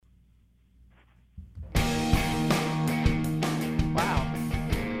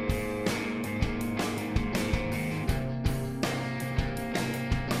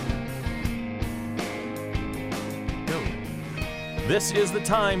This is the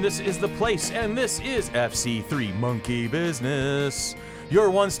time, this is the place, and this is FC3 Monkey Business. Your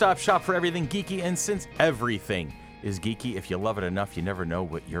one-stop shop for everything geeky, and since everything is geeky, if you love it enough, you never know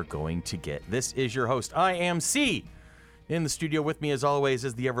what you're going to get. This is your host, I am C. In the studio with me, as always,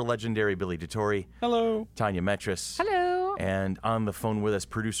 is the ever-legendary Billy DeTore. Hello. Tanya Metris. Hello. And on the phone with us,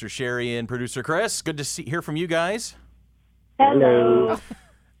 producer Sherry and producer Chris. Good to hear from you guys. Hello.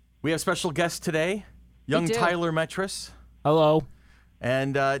 We have special guests today, young do. Tyler Metris. Hello.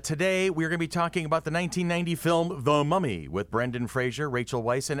 And today we're going to be talking about the 1990 film The Mummy with Brendan Fraser, Rachel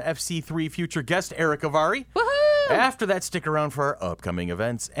Weisz, and FC3 future guest Eric Avari. Woohoo! After that, stick around for our upcoming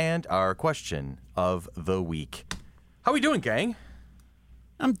events and our question of the week. How we doing, gang?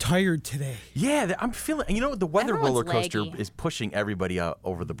 I'm tired today. Yeah, I'm feeling, the weather Everyone's roller coaster laggy. is pushing everybody out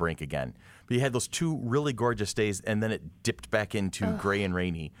over the brink again. But you had those two really gorgeous days, and then it dipped back into gray and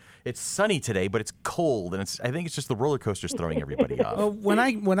rainy. It's sunny today, but it's cold, and I think it's just the roller coaster's throwing everybody off. Well, when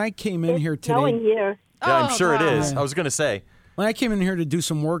I came in here Snowing today, here. Yeah, I'm Oh, sure it God. is. I was going to say. when I came in here to do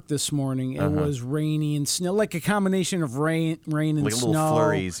some work this morning, it was rainy and snow, like a combination of rain and Like snow. little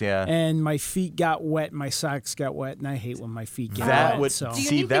flurries, yeah. And my feet got wet, my socks got wet, and I hate when my feet get That wet. would so. Do you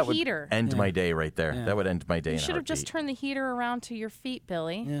see need the that would heater? end my day right there. Yeah. That would end my day. You in a should have just heartbeat. turned the heater around to your feet,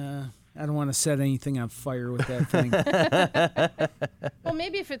 Billy. Yeah, I don't want to set anything on fire with that thing. Well,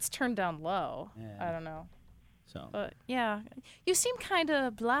 maybe if it's turned down low. I don't know. So But yeah, you seem kind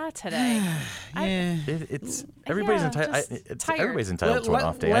of blah today. yeah. It's everybody's Yeah, entitled. just tired. Everybody's entitled to an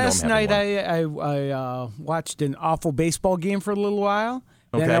off day. Last I know I'm night having one. I watched an awful baseball game for a little while.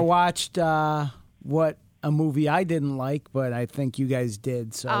 Then Okay. I watched what a movie I didn't like, but I think you guys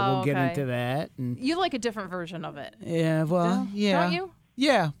did. So Oh, we'll get okay. into that. And You like a different version of it. yeah, well, yeah, Don't you?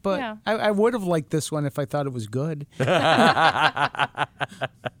 yeah, but Yeah. I would have liked this one if I thought it was good.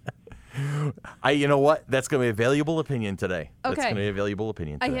 You know what? That's going to be a valuable opinion today. That's Okay. going to be a valuable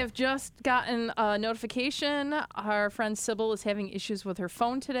opinion I today. have just gotten a notification. Our friend Sybil is having issues with her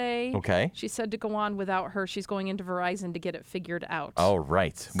phone today. Okay. She said to go on without her. She's going into Verizon to get it figured out. All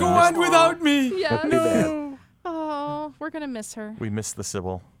right. Go on without me. Yes. bad. Oh, we're going to miss her. We missed the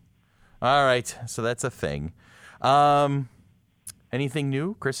Sybil. All right. So that's a thing. Anything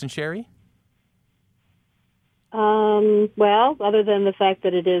new, Chris and Sherry? Well, other than the fact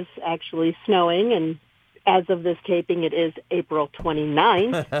that it is actually snowing, and as of this taping, it is April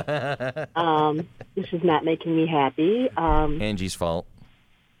 29th, which is not making me happy. Angie's fault.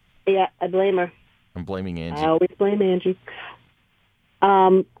 Yeah, I blame her. I'm blaming Angie. I always blame Angie.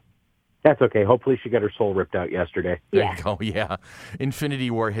 That's okay. Hopefully she got her soul ripped out yesterday. There Yeah. you go. Yeah. Infinity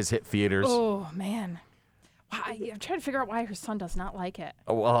War has hit theaters. Oh, man. I'm trying to figure out why her son does not like it.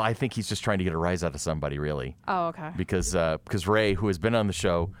 Oh, well, I think he's just trying to get a rise out of somebody, really. Oh, okay. Because Ray, who has been on the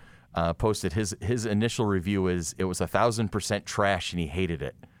show, posted his initial review is it was 1,000% trash and he hated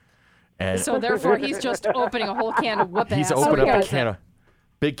it. And So therefore, he's just opening a whole can of whoop he's ass. opened up a because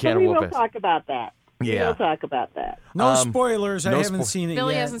big can of we whoop will ass. talk about that. Yeah. We'll talk about that. No spoilers. I no haven't seen it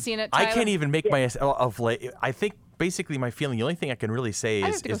Billy yet. hasn't seen it. I Tyler? can't even make my of like. I think basically my feeling. The only thing I can really say I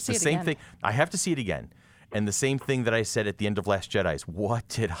is have to go it's see the it same again. thing. I have to see it again, and the same thing that I said at the end of Last Jedi is, what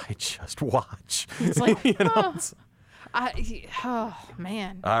did I just watch? It's like, You know? oh,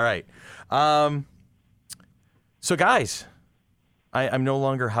 man. All right. So guys, I'm no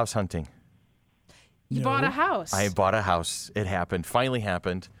longer house hunting. You bought a house. I bought a house. It happened. Finally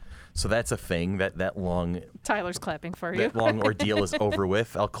happened. So that's a thing. That long Tyler's clapping for you. that long ordeal is over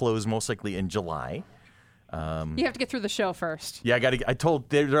with. I'll close most likely in July. You have to get through the show first. Yeah, I told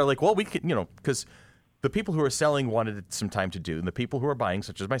they're like, well, we could, because the people who are selling wanted some time to do, and the people who are buying,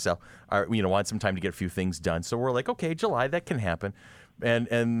 such as myself, are want some time to get a few things done. So we're like, okay, July, that can happen. And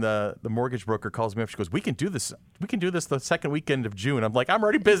the mortgage broker calls me up. She goes, we can do this. We can do this the second weekend of June. I'm like, I'm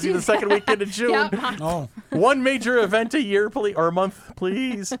already busy the second weekend of June. Yeah. Oh, One major event a year, please, or a month,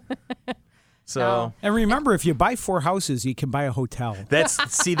 please. So No. and remember, if you buy 4 houses, you can buy a hotel. that's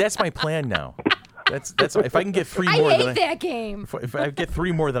my plan now. That's if I can get 3 I more. hate that game. If I get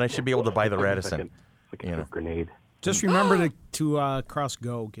 3 more, then I should be able to buy the Radisson. Like a You know. grenade. Just remember to cross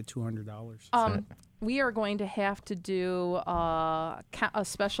go, get $200. We are going to have to do a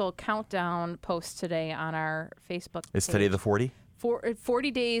special countdown post today on our Facebook Is page. today the 40?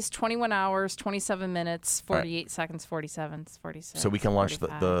 40 days, 21 hours, 27 minutes, 48 seconds, 47, 46. So we can launch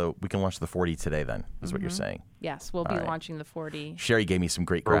 45. we can launch the 40 today. Then is what you're saying. Yes, we'll be right. launching the 40. Sherry gave me some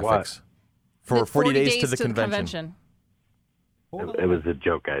great For what? graphics for The 40 days to the convention. It was a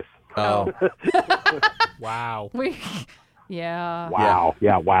joke, guys. Oh, Wow. Yeah. Wow.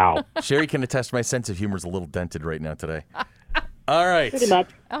 Yeah, wow. Sherry can attest my sense of humor is a little dented right now today. All right. Pretty much.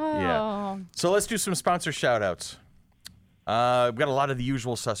 Oh. Yeah. So let's do some sponsor shout outs. We've got a lot of the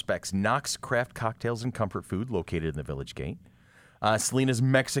usual suspects. Knox Craft Cocktails and Comfort Food, located in the Village Gate. Selena's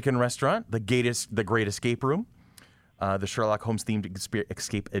Mexican Restaurant, the Great Escape Room. The Sherlock Holmes-themed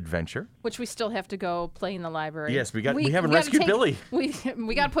escape adventure. Which we still have to go play in the library. Yes, we haven't rescued Billy. We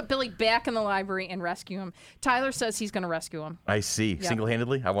got to put Billy back in the library and rescue him. Tyler says he's going to rescue him. I see. Yep.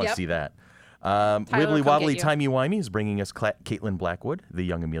 Single-handedly? I want to see that. Tyler, Wibbly Wobbly Timey Wimey is bringing us Caitlin Blackwood, the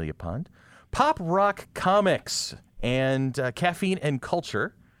young Amelia Pond. Pop Rock Comics and Caffeine and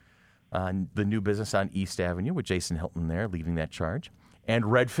Culture, the new business on East Avenue with Jason Hilton there leading that charge. And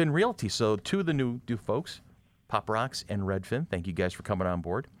Redfin Realty. So two of the new folks. Pop Rocks and Redfin. Thank you guys for coming on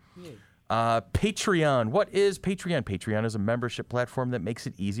board. Patreon. What is Patreon? Patreon is a membership platform that makes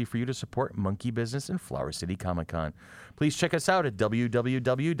it easy for you to support Monkey Business and Flower City Comic Con. Please check us out at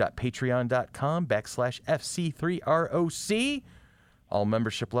www.patreon.com/FC3ROC. All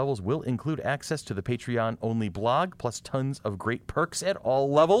membership levels will include access to the Patreon-only blog, plus tons of great perks at all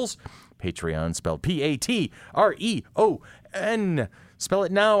levels. Patreon, spelled Patreon. Spell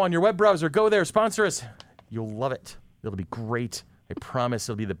it now on your web browser. Go there. Sponsor us. You'll love it. It'll be great. I promise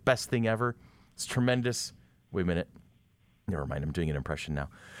it'll be the best thing ever. It's tremendous. Wait a minute. Never mind. I'm doing an impression now.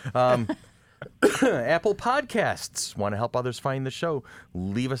 Apple Podcasts. Want to help others find the show?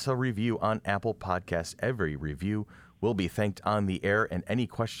 Leave us a review on Apple Podcasts. Every review will be thanked on the air, and any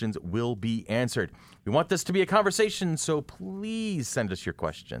questions will be answered. We want this to be a conversation, so please send us your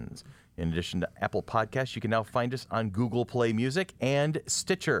questions. In addition to Apple Podcasts, you can now find us on Google Play Music and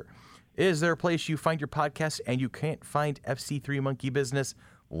Stitcher. Is there a place you find your podcast and you can't find FC3 Monkey Business?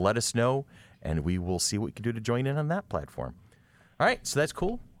 Let us know, and we will see what we can do to join in on that platform. All right, so that's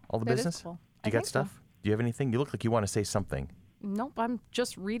cool. All the business. Is cool. Do you got stuff? So. Do you have anything? You look like you want to say something. Nope, I'm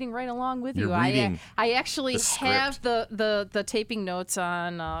just reading right along with you. You're reading I actually have the taping notes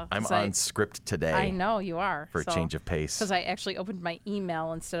on. I'm on script today. I know you are. For a change of pace. Because I actually opened my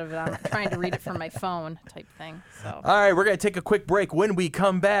email instead of trying to read it from my phone type thing. So. All right, we're going to take a quick break. When we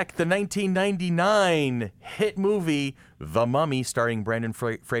come back, the 1999 hit movie The Mummy, starring Brendan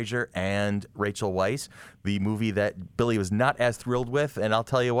Fraser and Rachel Weisz, the movie that Billy was not as thrilled with. And I'll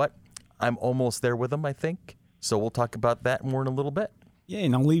tell you what, I'm almost there with him, I think. So we'll talk about that more in a little bit. Yeah,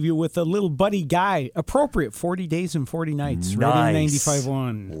 and I'll leave you with a little Buddy Guy. Appropriate, 40 Days and 40 Nights. Nice. Radio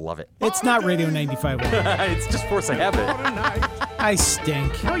 95.1. Love it. It's not Radio 95.1. It's just force of habit. I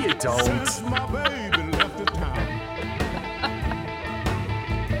stink. No, you don't.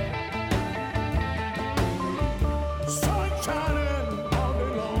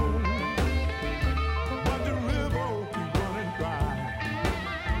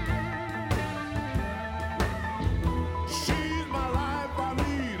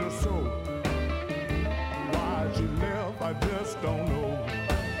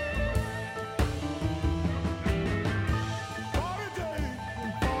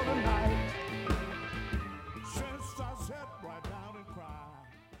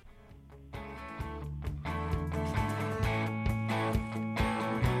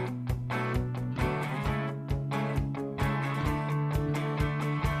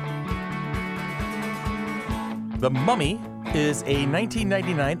 The Mummy is a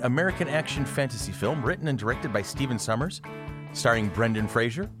 1999 American action fantasy film written and directed by Stephen Sommers, starring Brendan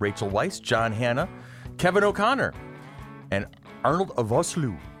Fraser, Rachel Weisz, John Hannah, Kevin O'Connor, and Arnold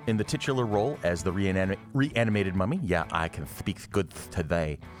Vosloo in the titular role as the reanimated mummy. Yeah, I can speak good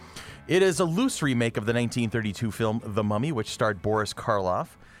today. It is a loose remake of the 1932 film The Mummy, which starred Boris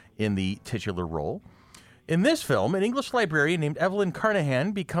Karloff in the titular role. In this film, an English librarian named Evelyn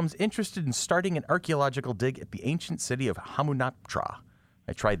Carnahan becomes interested in starting an archaeological dig at the ancient city of Hamunaptra.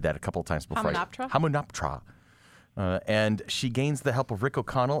 I tried that a couple of times before. Hamunaptra? And she gains the help of Rick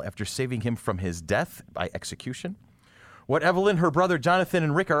O'Connell after saving him from his death by execution. What Evelyn, her brother Jonathan,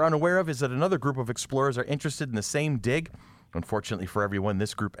 and Rick are unaware of is that another group of explorers are interested in the same dig. Unfortunately for everyone,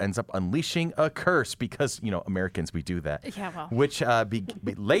 this group ends up unleashing a curse because, Americans, we do that. Yeah, well. Which a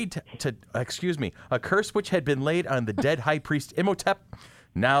curse which had been laid on the dead high priest Imhotep.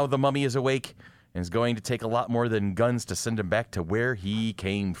 Now the mummy is awake and is going to take a lot more than guns to send him back to where he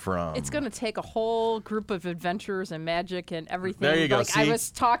came from. It's going to take a whole group of adventurers and magic and everything. There you go. I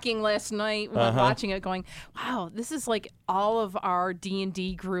was talking last night when watching it going, wow, this is like all of our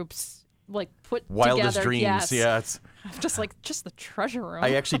D&D groups put Wildest together. Dreams. Yes. Yeah, it's just the treasure room.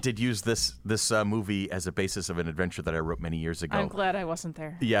 I actually did use this movie as a basis of an adventure that I wrote many years ago. I'm glad I wasn't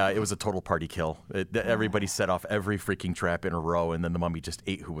there. Yeah, it was a total party kill. Everybody set off every freaking trap in a row, and then the mummy just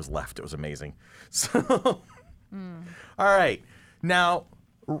ate who was left. It was amazing. So, All right. Now,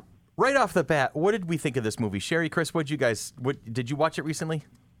 right off the bat, what did we think of this movie? Sherry, Chris, did you watch it recently?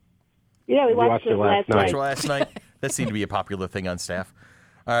 Yeah, we watched it last night. Last night. That seemed to be a popular thing on staff.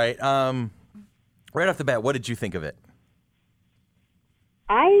 All right. Right off the bat, what did you think of it?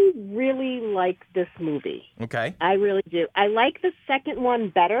 I really like this movie. Okay. I really do. I like the second one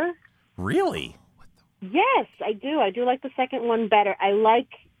better. Really? Yes, I do. I do like the second one better. I like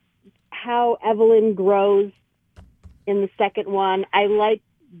how Evelyn grows in the second one. I like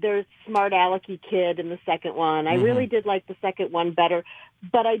their smart alecky kid in the second one. I really did like the second one better,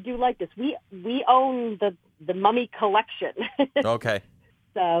 but I do like this. We own the Mummy collection. Okay.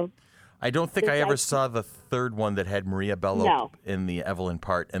 So I don't think I ever saw the third one that had Maria Bello No. in the Evelyn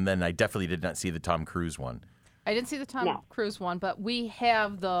part, and then I definitely did not see the Tom Cruise one. I didn't see the Tom Cruise one, but we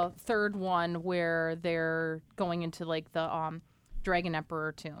have the third one where they're going into like the Dragon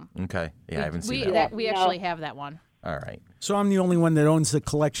Emperor tomb. Okay. Yeah, I haven't seen that. We actually have that one. All right. So I'm the only one that owns the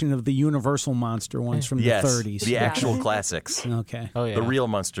collection of the Universal monster ones from Yes. the 30s. The actual classics. Okay. Oh yeah. The real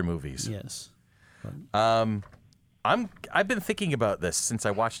monster movies. Yes. I've been thinking about this since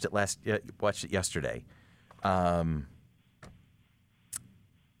I watched it yesterday. I'm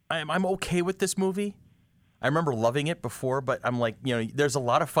okay with this movie. I remember loving it before, but I'm like, there's a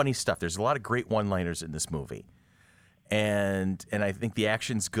lot of funny stuff. There's a lot of great one-liners in this movie. And I think the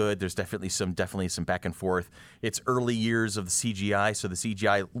action's good. There's definitely some back and forth. It's early years of the CGI, so the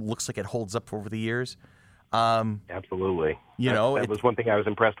CGI looks like it holds up over the years. Absolutely. That was one thing I was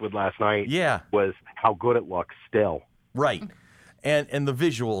impressed with last night. Yeah. Was how good it looks still. Right. And the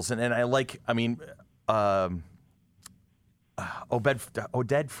visuals, and I like, Oded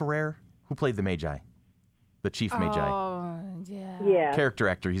Ferrer, who played the Magi, the Chief Magi. Oh, yeah. yeah. Character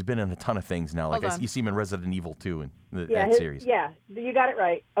actor. He's been in a ton of things now. Hold on. You see him in Resident Evil 2 and Yeah, that series. Yeah, you got it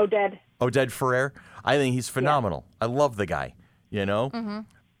right. Oded. Oded Ferrer. I think he's phenomenal. I love the guy,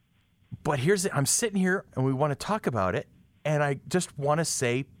 But I'm sitting here and we want to talk about it, and I just want to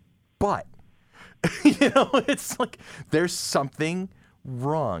say, but. It's like there's something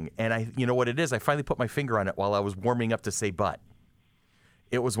wrong. And you know what it is? I finally put my finger on it while I was warming up to say but.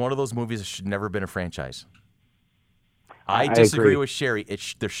 It was one of those movies that should never have been a franchise. I disagree agree. with Sherry.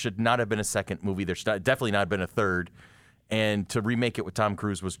 There should not have been a second movie. There should definitely not have been a third. And to remake it with Tom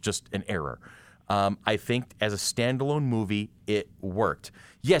Cruise was just an error. I think as a standalone movie, it worked.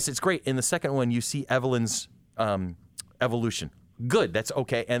 Yes, it's great. In the second one, you see Evelyn's evolution. Good, that's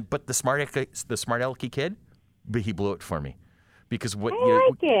okay. But the smart alecky kid, but he blew it for me. Because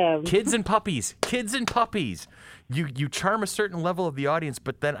him. kids and puppies. You charm a certain level of the audience,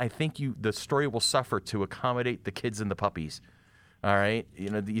 but then I think the story will suffer to accommodate the kids and the puppies. All right,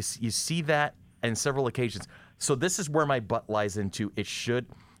 you see that on several occasions. So this is where my butt lies into. It should,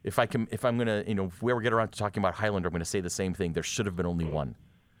 if we ever get around to talking about Highlander, I'm going to say the same thing. There should have been only one.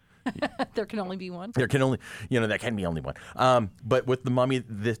 There can only be one. There can only, there can be only one. But with the Mummy,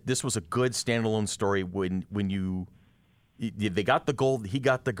 this was a good standalone story. When they got the gold, he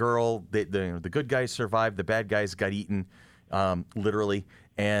got the girl. The good guys survived. The bad guys got eaten, literally.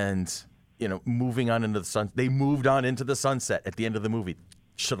 And moving on into the sun, they moved on into the sunset at the end of the movie.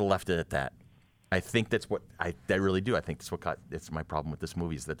 Should have left it at that. I think that's what I really do. I think that's my problem with this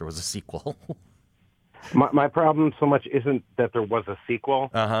movie is that there was a sequel. My problem so much isn't that there was a sequel,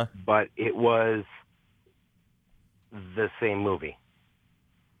 but it was the same movie.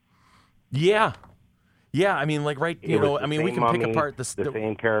 Yeah. I mean, like, right, we can pick apart the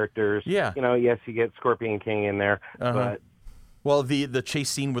same characters. Yeah. Yes, you get Scorpion King in there, but well, the chase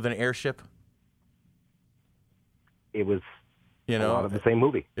scene with an airship. It was a lot of the same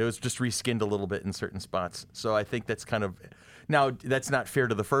movie. It was just reskinned a little bit in certain spots. So I think that's kind of now that's not fair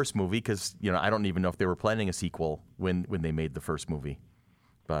to the first movie because I don't even know if they were planning a sequel when they made the first movie.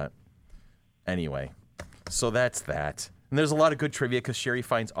 But anyway, so that's that. And there's a lot of good trivia because Sherry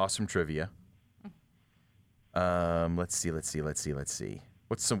finds awesome trivia. Let's see.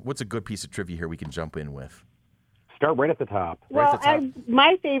 What's a good piece of trivia here we can jump in with? Start right at the top. Well,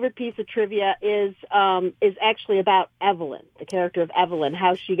 my favorite piece of trivia is actually about Evelyn, the character of Evelyn,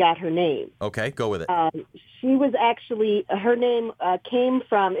 how she got her name. Okay, go with it. She was actually her name came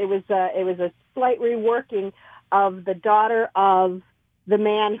from it was a slight reworking of the daughter of the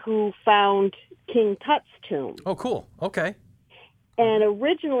man who found King Tut's tomb. Oh, cool. Okay. And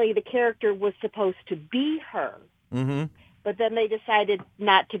originally the character was supposed to be her, but then they decided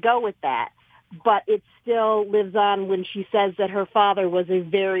not to go with that. But it still lives on when she says that her father was a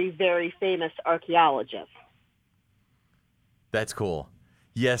very, very famous archaeologist. That's cool.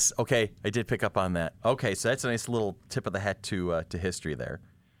 Yes, okay, I did pick up on that. Okay, so that's a nice little tip of the hat to history there.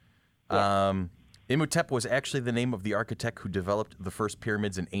 Yeah. Imhotep was actually the name of the architect who developed the first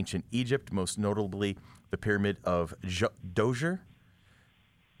pyramids in ancient Egypt, most notably the pyramid of Djoser.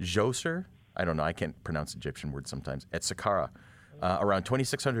 I don't know. I can't pronounce Egyptian words sometimes. At Saqqara, around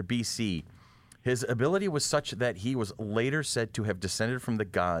 2600 BC. His ability was such that he was later said to have descended from the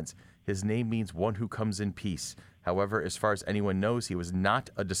gods. His name means one who comes in peace. However, as far as anyone knows, he was not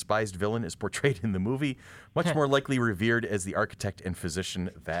a despised villain as portrayed in the movie, much more likely revered as the architect and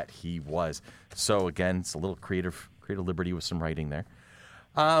physician that he was. So again, it's a little creative liberty with some writing there.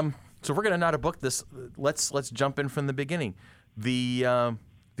 So if we're going to not a book this, let's jump in from the beginning. The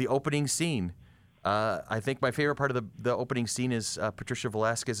opening scene. I think my favorite part of the opening scene is Patricia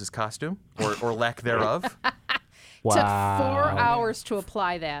Velasquez's costume, or lack thereof. Wow. Took 4 hours to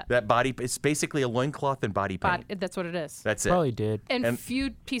apply that. That body, it's basically a loincloth and body paint. That's what it is. That's it. Probably did. And few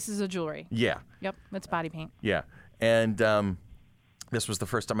pieces of jewelry. Yeah. Yep, that's body paint. Yeah. And this was the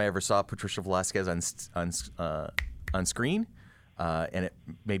first time I ever saw Patricia Velasquez on screen, and it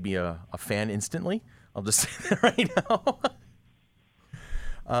made me a fan instantly. I'll just say that right now.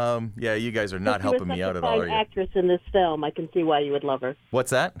 Yeah, you guys are not helping me out at all, are you? She was such a fine actress in this film. I can see why you would love her. What's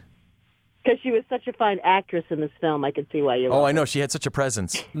that? Because she was such a fine actress in this film, I can see why you love her. Oh, I know. She had such a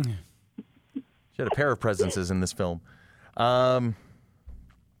presence. She had a pair of presences in this film. That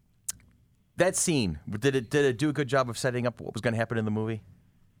scene, did it do a good job of setting up what was going to happen in the movie?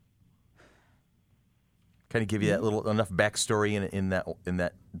 Kind of give you that little enough backstory in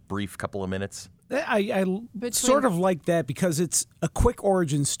that brief couple of minutes. I sort of like that because it's a quick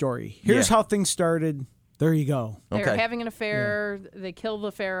origin story. Here's how things started. There you go. They're having an affair. Yeah. They kill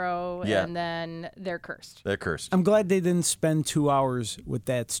the pharaoh, and then they're cursed. They're cursed. I'm glad they didn't spend 2 hours with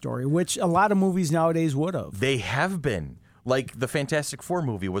that story, which a lot of movies nowadays would have. They have been. Like the Fantastic Four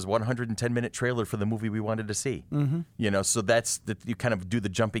movie was 110-minute trailer for the movie we wanted to see. Mm-hmm. You know, so that's you kind of do the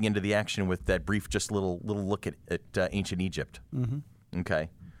jumping into the action with that brief, just little look at ancient Egypt. Mm-hmm. Okay,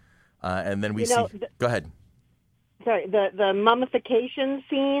 and then we see. Go ahead. Sorry, the mummification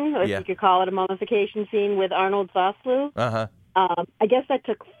scene, or if you could call it a mummification scene with Arnold Vosloo. Uh-huh. I guess that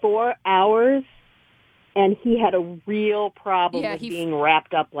took 4 hours, and he had a real problem with being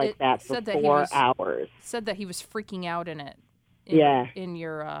wrapped up like that for 4 hours. Said that he was freaking out in it. In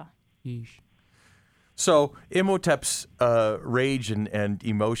your. So Imhotep's rage and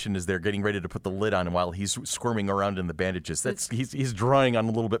emotion as they're getting ready to put the lid on while he's squirming around in the bandages. He's drawing on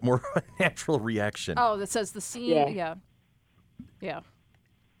a little bit more natural reaction. Oh, that says the scene. Yeah.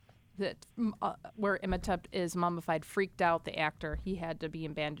 That where Imhotep is mummified, freaked out the actor. He had to be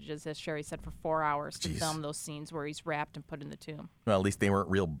in bandages, as Sherry said, for 4 hours to film those scenes where he's wrapped and put in the tomb. Well, at least they weren't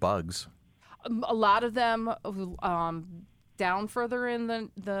real bugs. A lot of them, down further in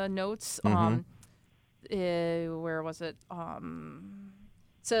the notes. Where was it?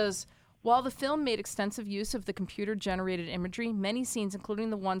 Says, while the film made extensive use of the computer-generated imagery, many scenes,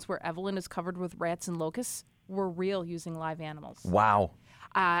 including the ones where Evelyn is covered with rats and locusts, were real using live animals. Wow.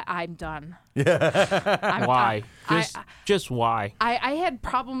 I'm done. Why? Just why? I had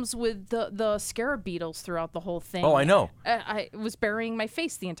problems with the scarab beetles throughout the whole thing. Oh, I know. I was burying my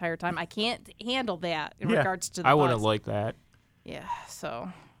face the entire time. I can't handle that in regards to the I bugs. wouldn't like that. Yeah,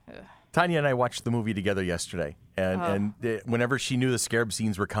 so... Tanya and I watched the movie together yesterday, and whenever she knew the scarab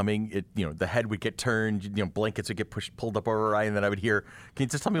scenes were coming, the head would get turned, blankets would get pulled up over her eye, and then I would hear, "Can you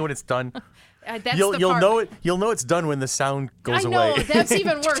just tell me when it's done?" You'll know it. You'll know it's done when the sound goes away. I know that's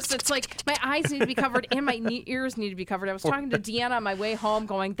even worse. It's like my eyes need to be covered and my ears need to be covered. I was talking to Deanna on my way home,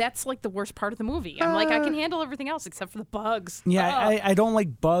 going, "That's like the worst part of the movie." I'm like, I can handle everything else except for the bugs. Yeah, I don't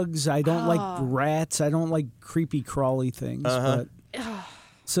like bugs. I don't like rats. I don't like creepy crawly things. But.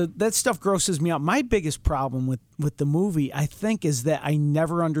 So that stuff grosses me out. My biggest problem with the movie, I think, is that I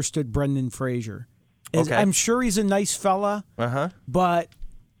never understood Brendan Fraser. I'm sure he's a nice fella, but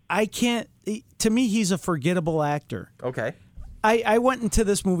I can't. To me, he's a forgettable actor. Okay. I went into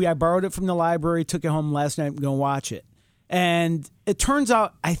this movie. I borrowed it from the library, took it home last night, I'm going to watch it. And it turns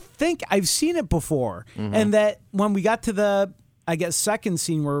out I think I've seen it before. Mm-hmm. And that when we got to the, I guess, second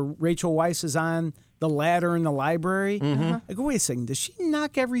scene where Rachel Weisz is on the ladder in the library. Mm-hmm. I go, wait a second, does she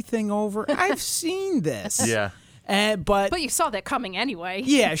knock everything over? I've seen this. Yeah. But you saw that coming anyway.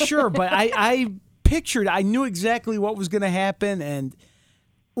 Yeah, sure. But I pictured, I knew exactly what was going to happen. And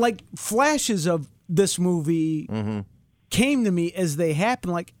like flashes of this movie came to me as they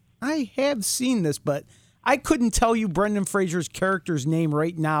happened. Like, I have seen this, but I couldn't tell you Brendan Fraser's character's name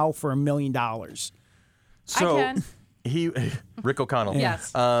right now for $1 million. So I can. Rick O'Connell.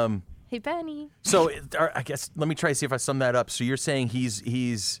 Yes. Hey, Benny. So I guess let me try to see if I sum that up. So you're saying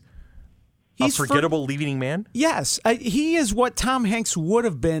he's a forgettable leading man? Yes. He is what Tom Hanks would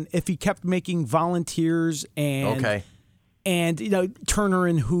have been if he kept making Volunteers and Turner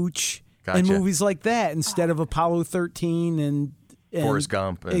and Hooch and movies like that instead of Apollo 13 and Forrest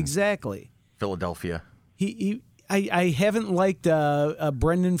Gump. Exactly. Philadelphia. I haven't liked a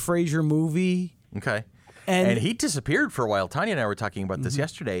Brendan Fraser movie. Okay. And he disappeared for a while. Tanya and I were talking about this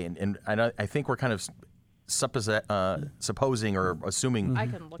yesterday, and I think we're kind of supposing or assuming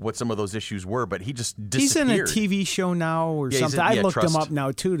what some of those issues were, but he just disappeared. He's in a TV show now or something. I looked him up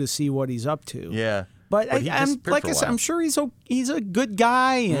now, too, to see what he's up to. Yeah. But I'm like I said, I'm sure he's a good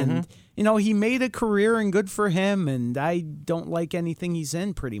guy, and he made a career, and good for him. And I don't like anything he's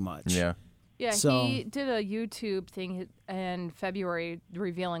in, pretty much. Yeah. Yeah, he did a YouTube thing in February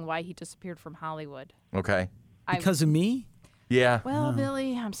revealing why he disappeared from Hollywood. Okay. Because of me? Yeah. Well,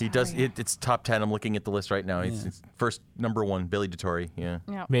 Billy, I'm sorry. He does. It's top 10. I'm looking at the list right now. Yeah. It's first number 1, Billy DeTore. Yeah.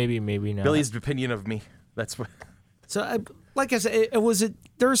 Maybe not. Billy's opinion of me. That's what. So, like I said,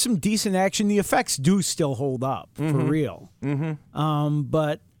 there was some decent action. The effects do still hold up for real. Mm-hmm.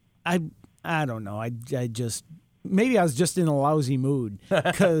 But I don't know. I just maybe I was just in a lousy mood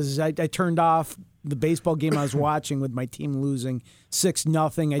because I turned off the baseball game I was watching with my team losing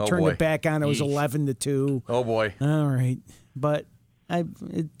 6-0. I turned it back on. It was 11-2. Oh boy! All right, but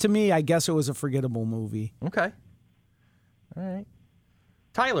to me, I guess it was a forgettable movie. Okay. All right.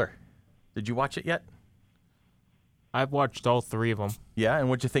 Tyler, did you watch it yet? I've watched all 3 of them. Yeah, and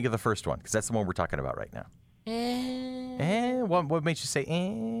what'd you think of the first one? Because that's the one we're talking about right now. What made you say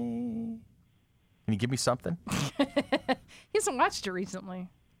Can you give me something? He hasn't watched it recently.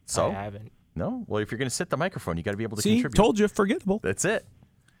 So? I haven't. No? Well, if you're going to sit the microphone, you got to be able to See, contribute. Told you, forgettable. That's it.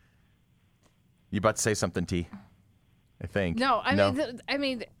 You about to say something, T? I think. No, I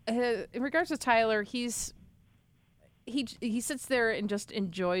mean, in regards to Tyler, he sits there and just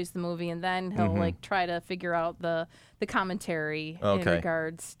enjoys the movie, and then he'll like try to figure out the commentary in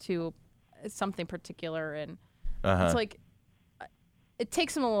regards to something particular, and it's like it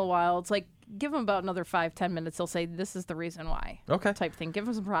takes him a little while. It's like give him about another 5-10 minutes. He'll say, "This is the reason why." Okay. Type thing. Give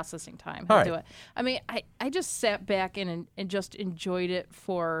him some processing time. He'll do it. I mean, I just sat back and just enjoyed it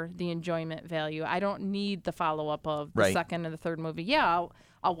for the enjoyment value. I don't need the follow up of the second and the third movie. Yeah,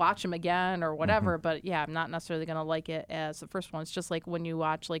 I'll watch them again or whatever, but yeah, I'm not necessarily going to like it as the first one. It's just like when you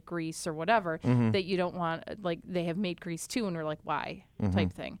watch like Grease or whatever that you don't want, like they have made Grease 2 and we're like, why?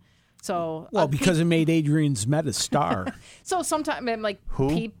 Type thing. So because it made Adrian Zmed a star. So sometimes I'm like,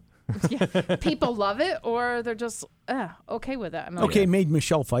 people love it or they're just okay with it. It made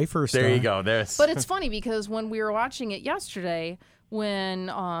Michelle Pfeiffer a star. There you go. But it's funny because when we were watching it yesterday,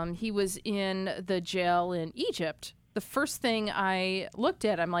 when he was in the jail in Egypt, the first thing I looked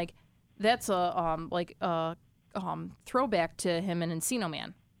at, I'm like, that's a throwback to him in Encino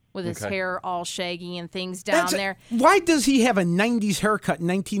Man. With his hair all shaggy and things down there. Why does he have a 90s haircut in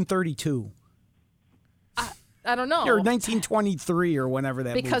 1932? I don't know. Or 1923 or whenever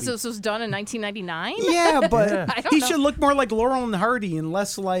that because movie. This was done in 1999? Yeah, but he should look more like Laurel and Hardy and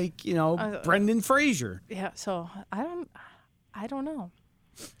less like, Brendan Fraser. Yeah, so I don't know.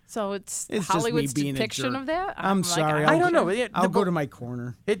 So it's Hollywood's depiction of that? I'm sorry. I don't know. I'll go to my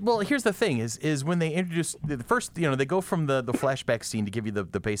corner. Well, here's the thing: is when they introduce the first, they go from the flashback scene to give you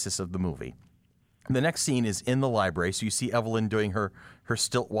the basis of the movie. The next scene is in the library, so you see Evelyn doing her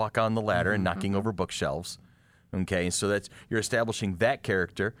stilt walk on the ladder and knocking over bookshelves. Okay, so you're establishing that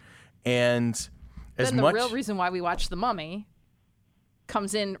character, and then the real reason why we watch The Mummy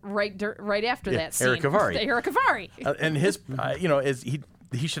comes in right after that scene. Eric Avari. Eric Avari. And his,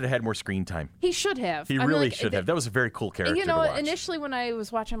 he should have had more screen time. He should have. He really should have. That was a very cool character to watch. Initially when I was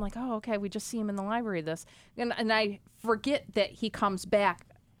watching, I'm like, oh, okay, we just see him in the library. And I forget that he comes back,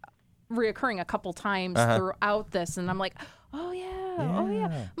 reoccurring a couple times throughout this, and I'm like, oh yeah.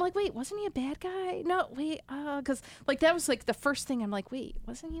 I'm like, wait, wasn't he a bad guy? No, wait, because like that was like the first thing. I'm like, wait,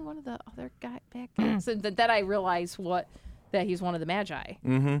 wasn't he one of the other bad guys? And then I realized that he's one of the Magi.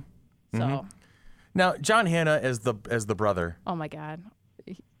 Mm-hmm. So now John Hannah as the brother. Oh my God.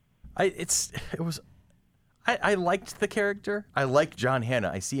 I liked the character. I like John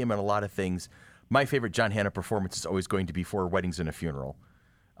Hannah. I see him in a lot of things. My favorite John Hannah performance is always going to be For Weddings and a Funeral,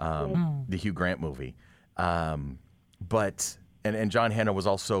 the Hugh Grant movie. But John Hannah was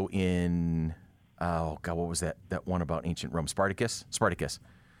also in what was that one about ancient Rome? Spartacus,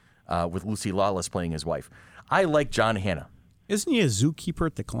 with Lucy Lawless playing his wife. I like John Hannah. Isn't he a zookeeper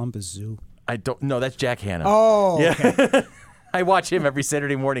at the Columbus Zoo? I don't know. That's Jack Hannah. Oh, yeah. Okay. I watch him every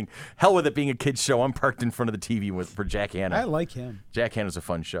Saturday morning. Hell with it being a kid's show. I'm parked in front of the TV for Jack Hannah. I like him. Jack Hannah's a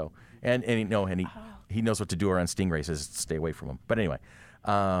fun show, and he knows what to do around stingrays. Stay away from him. But anyway,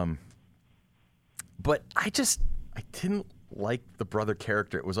 but I didn't like the brother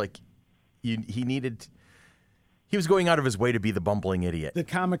character. It was like he He was going out of his way to be the bumbling idiot. The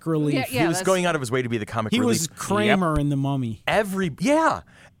comic relief. He was going out of his way to be the comic relief. He was Kramer in The Mummy.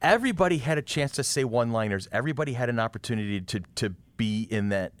 Everybody had a chance to say one-liners. Everybody had an opportunity to be in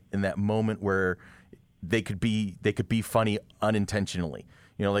that moment where they could be funny unintentionally.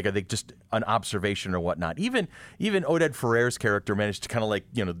 You know, like I think just an observation or whatnot. Even Oded Ferrer's character managed to kind of like,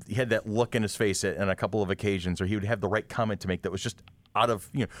 you know, he had that look in his face on a couple of occasions, or he would have the right comment to make that was just out of,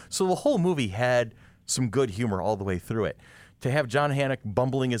 you know. So the whole movie had some good humor all the way through it. To have John Hannah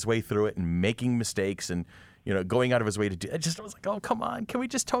bumbling his way through it and making mistakes and, you know, going out of his way to do it, I was like, oh, come on. Can we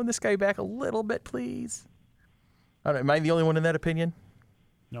just tone this guy back a little bit, please? I don't, am I the only one in that opinion?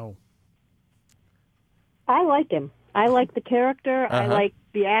 No. I like him. I like the character. I like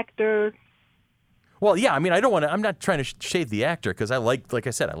the actor. Well, yeah, I mean, I'm not trying to shade the actor because like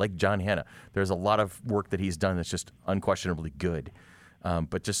I said, I like John Hannah. There's a lot of work that he's done that's just unquestionably good.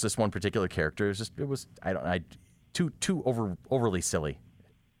 But just this one particular character too overly silly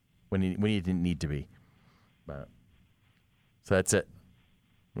when he didn't need to be. But so that's it.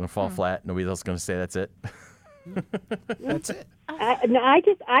 I'm gonna fall flat. Nobody else is gonna say that's it. That's it.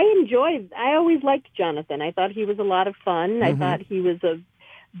 I always liked Jonathan. I thought he was a lot of fun. I thought he was a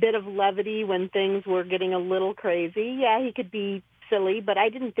bit of levity when things were getting a little crazy. Yeah, he could be silly, but I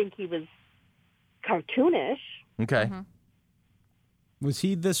didn't think he was cartoonish. Okay. Was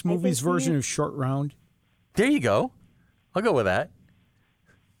he this movie's version of Short Round? There you go. I'll go with that.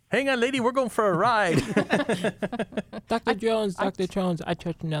 Hang on, lady, we're going for a ride. Dr. Jones, I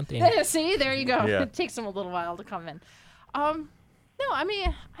touched nothing. See, there you go. Yeah. It takes him a little while to come in. No, I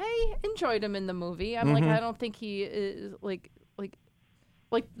mean, I enjoyed him in the movie. I'm like, I don't think he is like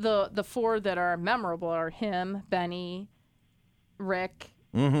the four that are memorable are him, Benny, Rick,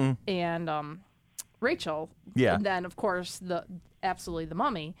 and Rachel. Yeah. And then of course the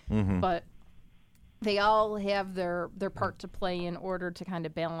Mummy. But they all have their part to play in order to kind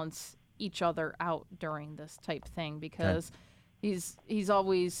of balance each other out during this type thing, because he's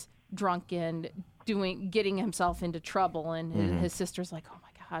always drunk and getting himself into trouble, and his sister's like, oh my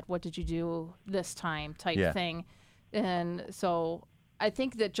God, what did you do this time type thing. And so I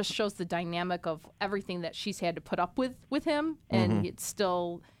think that just shows the dynamic of everything that she's had to put up with him, and it's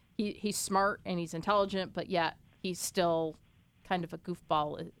still he's smart and he's intelligent, but yet he's still kind of a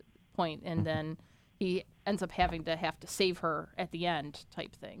goofball at point, and then he ends up having to save her at the end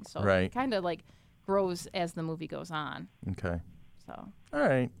type thing. So it kind of like grows as the movie goes on. Okay. So all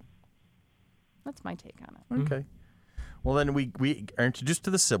right. That's my take on it. Okay. Well, then we are introduced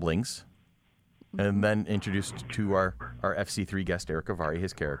to the siblings, and then introduced to our FC3 guest, Eric Avari,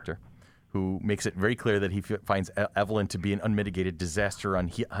 his character, who makes it very clear that he finds Evelyn to be an unmitigated disaster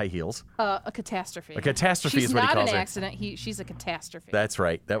on high heels. A catastrophe. A catastrophe is what he calls her. She's not an accident. She's a catastrophe. That's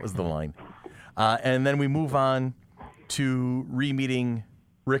right. That was the line. And then we move on to re-meeting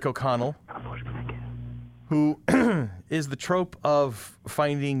Rick O'Connell, who is the trope of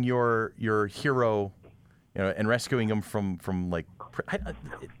finding your hero, you know, and rescuing him from like.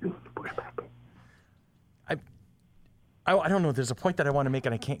 I don't know. There's a point that I want to make,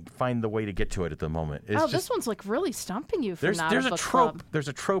 and I can't find the way to get to it at the moment. It's this one's like really stumping you. There's a trope. Club. There's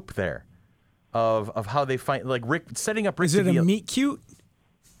a trope there, of how they find like Rick setting up Rick. Is it a meet cute?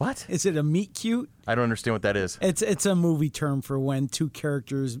 What? Is it a meet cute? I don't understand what that is. It's a movie term for when two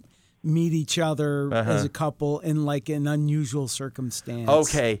characters meet each other as a couple in like an unusual circumstance.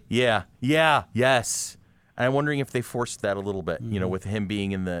 Okay. Yeah. Yes. And I'm wondering if they forced that a little bit. You know, with him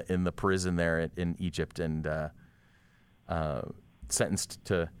being in the prison there in Egypt and sentenced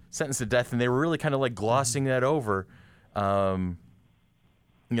to death, and they were really kind of like glossing that over. You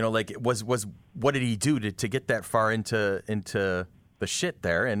know, like was what did he do to get that far into the shit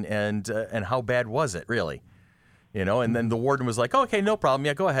there, and how bad was it really? You know, and then the warden was like, oh, okay, no problem.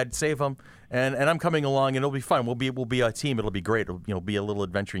 Yeah, go ahead, save him. And I'm coming along, and it'll be fine. We'll be a team. It'll be great. It'll, be a little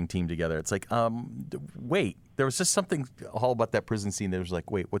adventuring team together. It's like, wait, there was just something all about that prison scene that was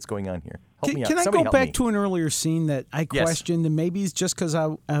like, wait, what's going on here? Help me out. Can I Somebody go help back me. to an earlier scene that I questioned, and maybe it's just because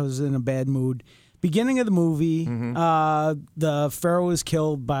I was in a bad mood. Beginning of the movie, the pharaoh is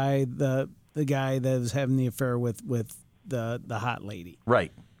killed by the guy that was having the affair with the hot lady.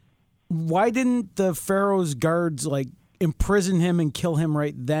 Right. Why didn't the pharaoh's guards like imprison him and kill him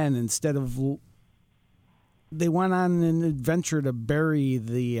right then instead of they went on an adventure to bury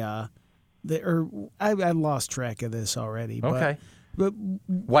I lost track of this already. Okay. But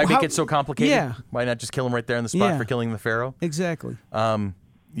why make it so complicated? Yeah. Why not just kill him right there on the spot Yeah. for killing the pharaoh? Exactly.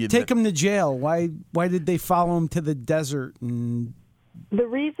 Take him to jail. Why did they follow him to the desert? And The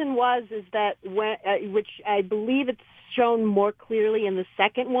reason is that when, which I believe it's shown more clearly in the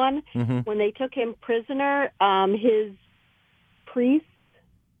second one. When they took him prisoner, his priest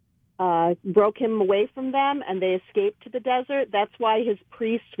broke him away from them, and they escaped to the desert. That's why his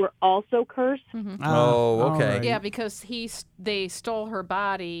priests were also cursed. Oh, okay. right. Yeah, because they stole her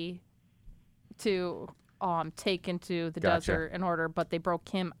body to take into the desert in order, but they broke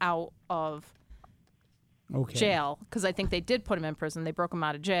him out of jail, because I think they did put him in prison. They broke him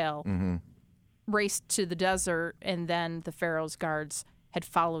out of jail, raced to the desert, and then the Pharaoh's guards had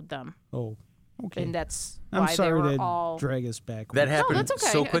followed them. Oh, okay. And that's I'm why sorry they were to all... drag us back. That happened that's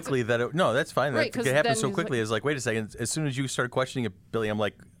okay. so quickly no, that's fine. Right, That 'cause it happened then so he's quickly. like- It's like, wait a second. As soon as you started questioning it, Billy, I'm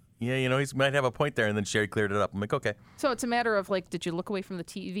like, yeah, he might have a point there. And then Sherry cleared it up. I'm like, okay. So it's a matter of, like, did you look away from the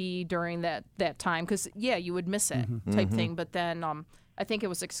TV during that time? Because, yeah, you would miss it type thing. But then I think it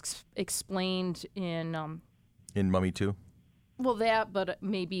was explained in... In Mummy 2? Well, that, but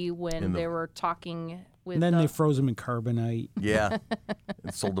maybe when they were talking with... And then they froze him in carbonite. Yeah.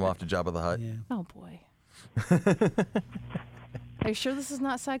 And sold them off to Jabba the Hutt. Yeah. Oh, boy. Are you sure this is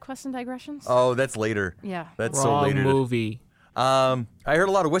not Side Quests and Digressions? Oh, that's later. Yeah. That's so Wrong later. movie. I heard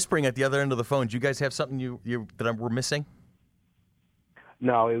a lot of whispering at the other end of the phone. Do you guys have something that we're missing?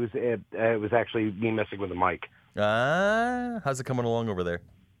 No, it was actually me messing with the mic. How's it coming along over there?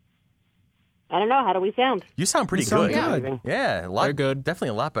 I don't know. How do we sound? You sound pretty You sound good. good. Yeah, a lot, They're good. Definitely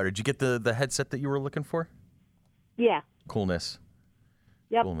a lot better. Did you get the headset that you were looking for? Yeah. Coolness.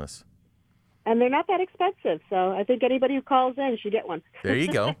 Yep. Coolness. And they're not that expensive, so I think anybody who calls in should get one. There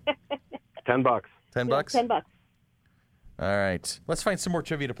you go. $10. $10? $10. All right. Let's find some more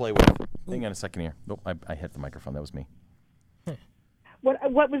trivia to play with. Hang on a second here. Nope, I hit the microphone. That was me.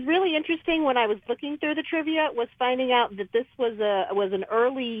 What was really interesting when I was looking through the trivia was finding out that this was an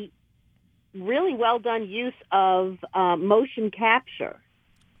early, really well done use of motion capture.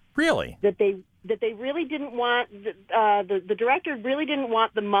 Really? That they really didn't want the director really didn't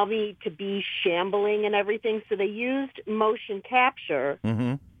want the mummy to be shambling and everything, so they used motion capture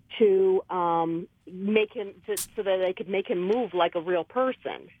to make him so that they could make him move like a real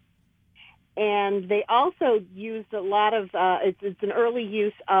person. And they also used a lot of it's an early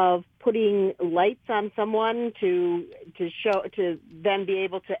use of putting lights on someone to then be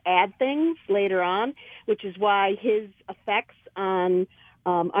able to add things later on, which is why his effects on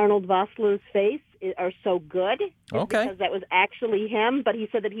Arnold Vosloo's face are so good. Okay. Because that was actually him, but he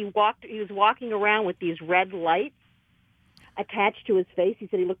said that he was walking around with these red lights attached to his face. He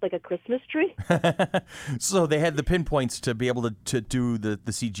said he looked like a Christmas tree. So they had the pinpoints to be able to do the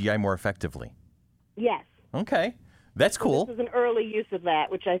CGI more effectively. Yes. Okay. That's cool. This was an early use of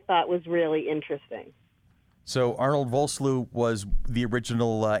that, which I thought was really interesting. So Arnold Vosloo was the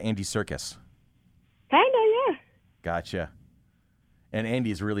original Andy Serkis. Kind of, yeah. Gotcha. And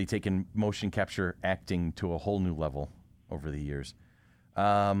Andy's really taken motion capture acting to a whole new level over the years.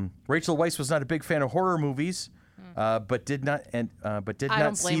 Rachel Weisz was not a big fan of horror movies, but did not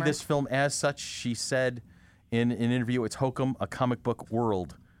see this film as such. She said in an interview, "It's Hokum, a comic book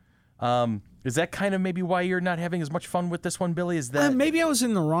world." Is that kind of maybe why you're not having as much fun with this one, Billy? Is that maybe I was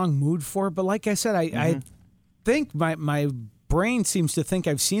in the wrong mood for it? But like I said, I think my brain seems to think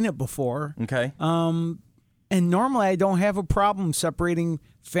I've seen it before. Okay. And normally I don't have a problem separating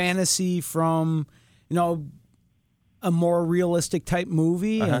fantasy from, a more realistic type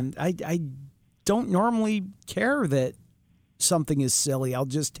movie. And I don't normally care that something is silly. I'll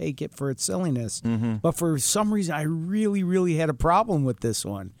just take it for its silliness. But for some reason, I really, really had a problem with this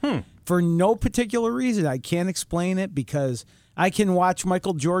one. For no particular reason. I can't explain it, because I can watch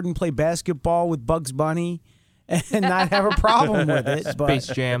Michael Jordan play basketball with Bugs Bunny and not have a problem with it. But, Space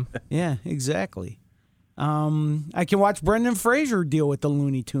Jam. Yeah, exactly. I can watch Brendan Fraser deal with the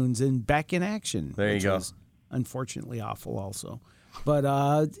Looney Tunes and Back in Action. There you which go. Was unfortunately awful also. But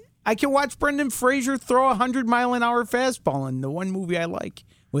I can watch Brendan Fraser throw a 100-mile-an-hour fastball in the one movie I like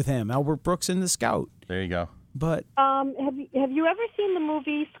with him, Albert Brooks and the Scout. There you go. But Have you ever seen the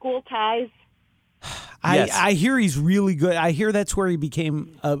movie School Ties? Yes. I hear he's really good. I hear that's where he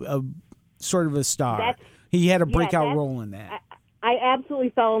became a sort of a star. He had a breakout role in that. I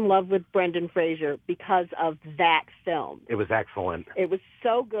absolutely fell in love with Brendan Fraser because of that film. It was excellent. It was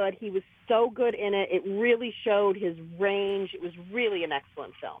so good. He was so good in it. It really showed his range. It was really an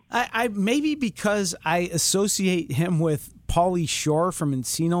excellent film. I maybe because I associate him with Pauly Shore from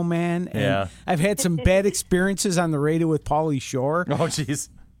Encino Man. And Yeah. I've had some bad experiences on the radio with Pauly Shore. Oh, jeez.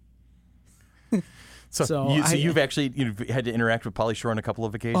 So you've actually had to interact with Pauly Shore on a couple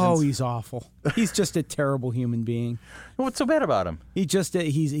of occasions? Oh, he's awful. He's just a terrible human being. What's so bad about him? He's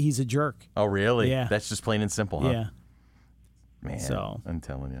a jerk. Oh, really? Yeah. That's just plain and simple, huh? Yeah. Man, So. I'm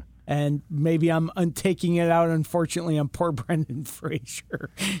telling you. And maybe I'm taking it out, unfortunately, on poor Brendan Fraser.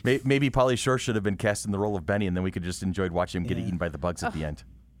 Maybe Pauly Shore should have been cast in the role of Benny, and then we could just enjoyed watching him get eaten by the bugs at the end.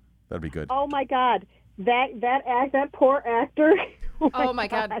 That'd be good. Oh my God, that poor actor. Oh my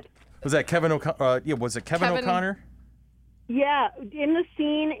God. Was that Kevin O'Connor? Was it Kevin O'Connor? Yeah, in the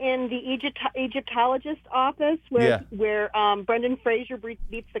scene in the Egyptologist office where Brendan Fraser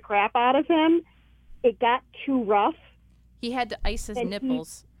beats the crap out of him, it got too rough. He had to ice his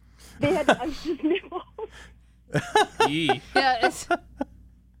nipples. They had to ice his nipples.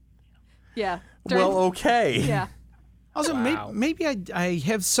 Yeah. Well, okay. Yeah. Also, maybe I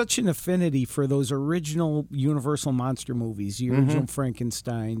have such an affinity for those original Universal monster movies, the original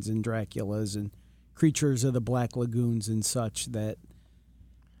Frankensteins and Draculas and Creatures of the Black Lagoons and such, that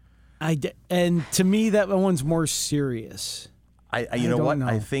and to me that one's more serious. You know what?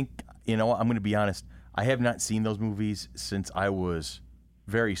 I think, I'm going to be honest. I have not seen those movies since I was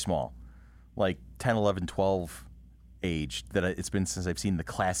very small, like 10, 11, 12 age. It's been since I've seen the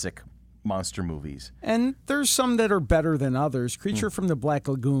classic monster movies. And there's some that are better than others. Creature from the Black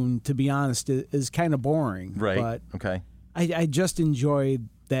Lagoon, to be honest, is kind of boring. Right. But okay. I just enjoyed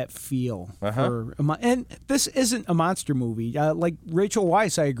that feel. And this isn't a monster movie. Like Rachel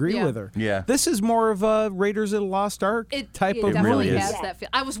Weisz, I agree with her. Yeah. This is more of a Raiders of the Lost Ark type of movie. It definitely has that feel.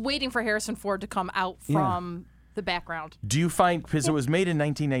 I was waiting for Harrison Ford to come out from the background. Do you find, because it was made in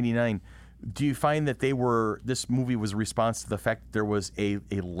 1999, do you find that this movie was a response to the fact that there was a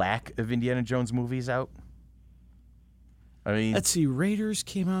lack of Indiana Jones movies out? I mean, let's see. Raiders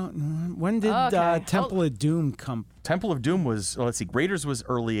came out. When did Temple of Doom come? Temple of Doom was. Let's see. Raiders was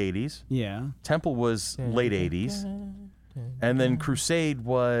early '80s. Yeah. Temple was late '80s, and then Crusade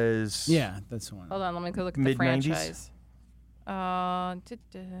was. Yeah, that's the one. Hold on, let me go look at the franchise.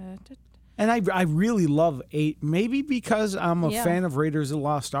 And I really love 8, maybe because I'm a fan of Raiders of the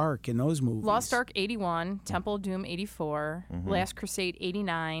Lost Ark and those movies. Lost Ark 81, Temple of Doom 84, Last Crusade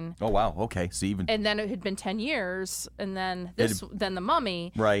 89. Oh wow, okay. So even and then it had been 10 years, and then then The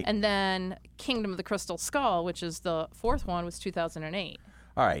Mummy, right, and then Kingdom of the Crystal Skull, which is the fourth one, was 2008.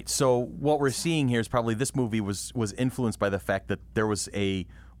 All right. So what we're seeing here is probably this movie was influenced by the fact that there was a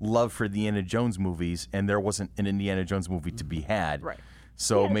love for the Indiana Jones movies, and there wasn't an Indiana Jones movie to be had. Right.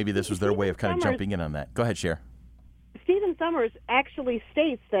 So maybe this was their way of kind of jumping in on that. Go ahead, Cher. Stephen Sommers actually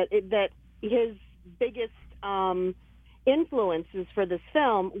states that his biggest influences for this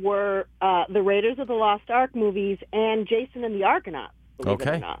film were the Raiders of the Lost Ark movies and Jason and the Argonauts, believe it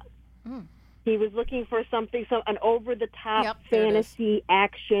or not. He was looking for an over-the-top fantasy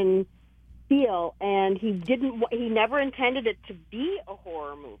action feel, and he never intended it to be a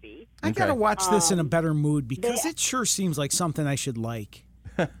horror movie. I gotta watch this in a better mood because it sure seems like something I should like.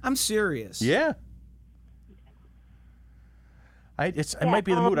 I'm serious. Yeah. It might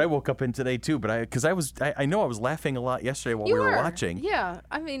be the mood I woke up in today too, but because I know I was laughing a lot yesterday while we were watching. Yeah,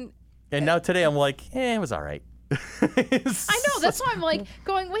 I mean. And now today I'm like, it was all right. I know, that's why I'm like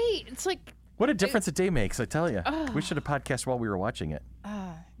going, wait, it's like. What a difference a day makes, I tell you. We should have podcast while we were watching it.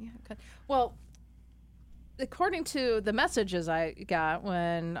 Yeah, good. Well, according to the messages I got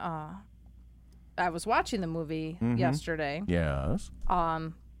when I was watching the movie yesterday. Yes.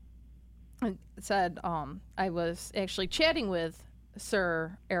 It said I was actually chatting with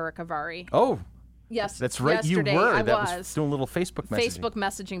Sir Eric Avari. Oh. Yes, that's right. Yesterday you were. I that was doing a little Facebook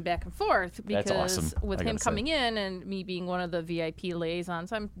messaging back and forth because that's awesome, with him coming in and me being one of the VIP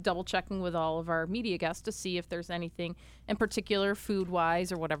liaisons, I'm double checking with all of our media guests to see if there's anything in particular, food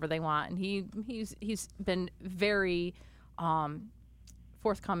wise or whatever they want. And he's been very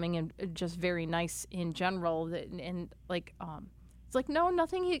forthcoming and just very nice in general. And like it's like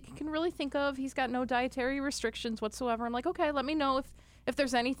nothing he can really think of. He's got no dietary restrictions whatsoever. I'm like, okay, let me know if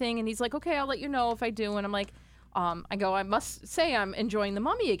there's anything. And he's like, okay, I'll let you know if I do. And I'm like, I must say I'm enjoying The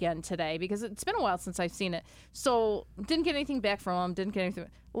Mummy again today because it's been a while since I've seen it. So didn't get anything back from him. Didn't get anything.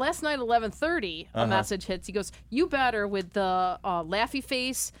 Last night, 11:30, a message hits. He goes, you better with the laughy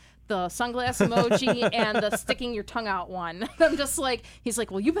face, the sunglass emoji, and the sticking your tongue out one. I'm just like, he's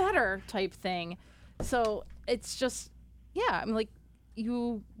like, well, you better type thing. So it's just, I'm like,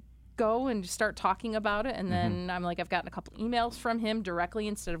 you go and start talking about it, and then I'm like, I've gotten a couple emails from him directly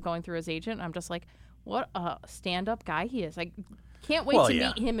instead of going through his agent. I'm just like, what a stand-up guy he is. I can't wait to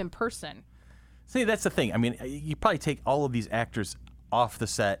meet him in person. See, that's the thing. I mean, you probably take all of these actors off the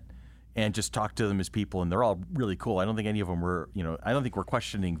set and just talk to them as people, and they're all really cool. I don't think any of them were, I don't think we're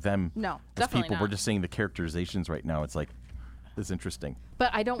questioning them as people. Not. We're just seeing the characterizations right now. It's like, it's interesting. But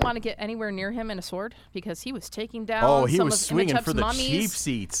I don't want to get anywhere near him in a sword because he was taking down he some was of swinging for the mummies. cheap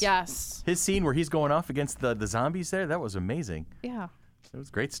seats. Yes. His scene where he's going off against the zombies there, that was amazing. Yeah. It was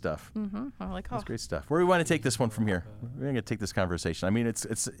great stuff. Mm-hmm. I like It was great stuff. Where do we want to take this one from here? We're going to take this conversation. I mean,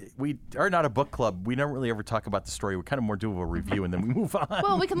 we are not a book club. We don't really ever talk about the story. We kind of more do a review and then we move on.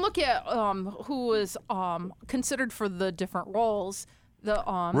 Well, we can look at who was considered for the different roles.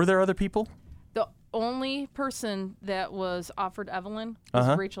 Were there other people? The only person that was offered Evelyn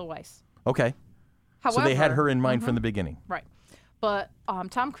was Rachel Weisz. Okay. However, so they had her in mind from the beginning. Right. But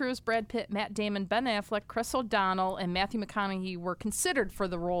Tom Cruise, Brad Pitt, Matt Damon, Ben Affleck, Chris O'Donnell, and Matthew McConaughey were considered for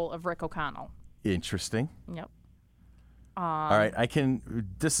the role of Rick O'Connell. Interesting. Yep. All right.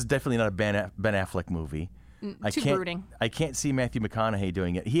 This is definitely not a Ben Affleck movie. Too brooding. I can't see Matthew McConaughey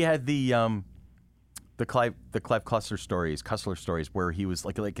doing it. He had the Clive Cussler stories where he was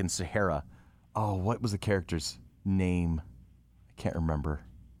like in Sahara. Oh, what was the character's name? I can't remember.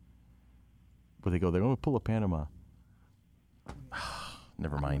 Where they go, they're going to pull a Panama.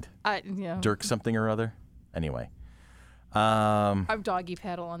 Never mind. Yeah. Dirk something or other. Anyway. I'm doggy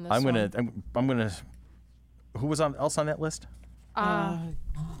paddle on this. I'm gonna. Who was else on that list?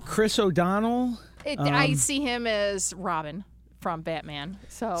 Chris O'Donnell. I see him as Robin from Batman.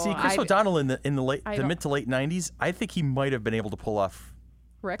 So see Chris O'Donnell in the mid to late '90s. I think he might have been able to pull off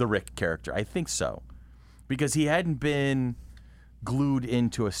the Rick character. I think so, because he hadn't been glued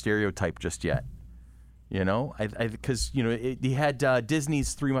into a stereotype just yet. You know, because he had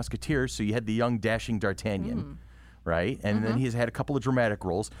Disney's Three Musketeers, so you had the young dashing D'Artagnan, right? And then he's had a couple of dramatic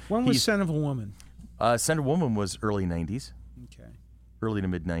roles. When was Son of a Woman? Son of a Woman was early '90s. Okay. Early to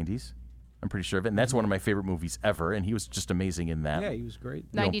mid '90s. I'm pretty sure of it, and that's one of my favorite movies ever. And he was just amazing in that. Yeah, he was great.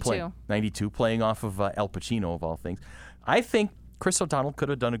 92. 92, playing off of Al Pacino of all things. I think Chris O'Donnell could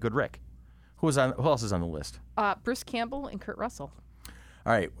have done a good Rick. Who else is on the list? Bruce Campbell and Kurt Russell.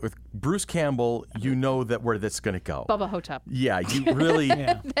 All right, with Bruce Campbell, you know that where that's going to go. Bubba Hotep. Yeah, you really.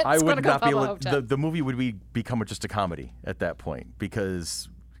 I would not be able. Hotep. The movie would become just a comedy at that point because,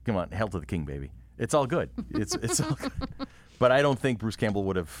 come on, Hail to the King, baby. It's all good. It's all good. But I don't think Bruce Campbell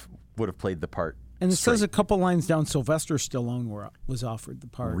would have played the part. And it says a couple lines down, Sylvester Stallone was offered the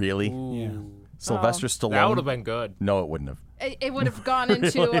part. Really? Ooh. Yeah. Sylvester Stallone. That would have been good. No, it wouldn't have. It would have gone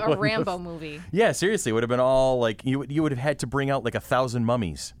into a Rambo movie. Yeah, seriously, it would have been all like you would have had to bring out like 1,000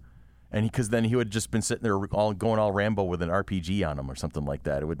 mummies, and because then he would have just been sitting there going all Rambo with an RPG on him or something like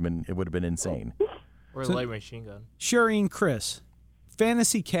that. It would have been insane. Or a light machine gun. Sherry and Chris,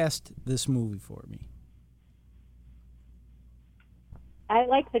 fantasy cast this movie for me. I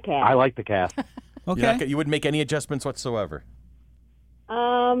like the cast. I like the cast. Okay. You wouldn't make any adjustments whatsoever.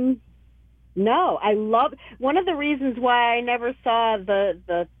 No, I love. One of the reasons why I never saw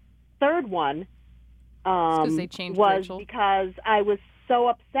the third one they changed was Rachel. because I was so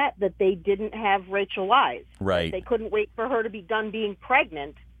upset that they didn't have Rachel Weisz. Right. They couldn't wait for her to be done being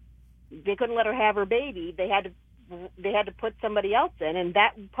pregnant. They couldn't let her have her baby. They had to put somebody else in, and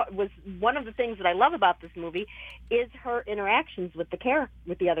that was one of the things that I love about this movie is her interactions with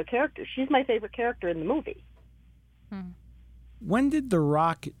the other characters. She's my favorite character in the movie. When did The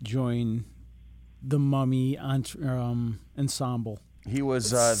Rock join the Mummy ensemble? He was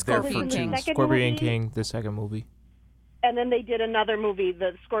there Scorpion for King. two. Scorpion King, the second movie. And then they did another movie,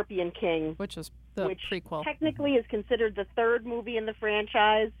 The Scorpion King, Which is the which prequel. technically is considered the third movie in the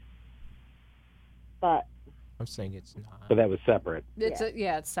franchise. But I'm saying it's not. So that was separate.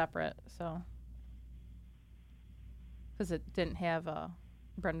 It's separate. So because it didn't have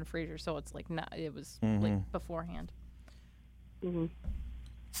Brendan Fraser, so it's like not. It was like beforehand. You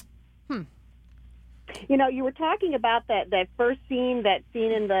know, you were talking about that first scene, at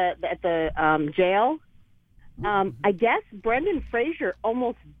the jail. I guess Brendan Fraser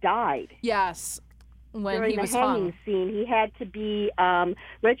almost died. Yes, when during he the was hanging hung. scene. He had to be.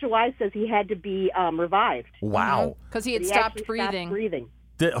 Rachel Weisz says he had to be revived. Wow. Because he had He stopped actually breathing. Stopped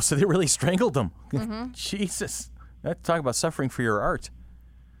breathing. So they really strangled him. Jesus. Talk about suffering for your art.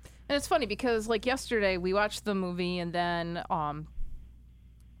 And it's funny because like yesterday we watched the movie and then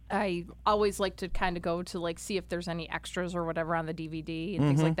I always like to kind of go to like see if there's any extras or whatever on the DVD and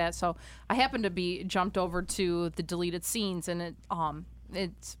things like that. So I happened to be jumped over to the deleted scenes and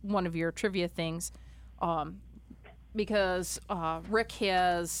it's one of your trivia things because Rick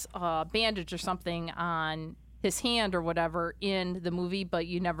has a bandage or something on his hand or whatever in the movie, but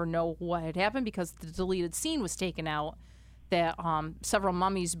you never know what had happened because the deleted scene was taken out that several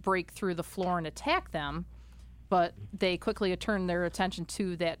mummies break through the floor and attack them, but they quickly turned their attention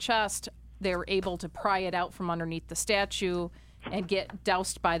to that chest. They were able to pry it out from underneath the statue and get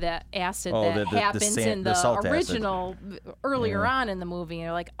doused by that acid that happens in the original earlier on in the movie. And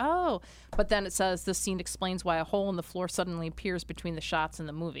you're like, oh, but then it says this scene explains why a hole in the floor suddenly appears between the shots in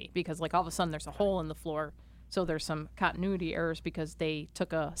the movie because like all of a sudden there's a hole in the floor So there's some continuity errors because they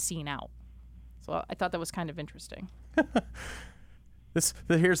took a scene out. So I thought that was kind of interesting.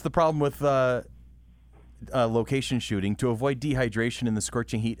 Here's the problem with location shooting. To avoid dehydration in the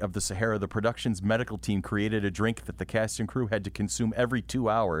scorching heat of the Sahara, the production's medical team created a drink that the cast and crew had to consume every 2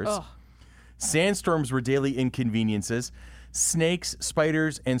 hours. Ugh. Sandstorms were daily inconveniences. Snakes,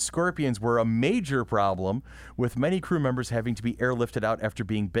 spiders, and scorpions were a major problem, with many crew members having to be airlifted out after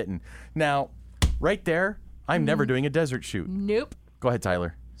being bitten. Now, right there, I'm never doing a desert shoot. Nope. Go ahead,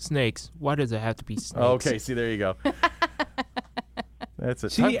 Tyler. Snakes. Why does it have to be snakes? Okay, see, there you go. That's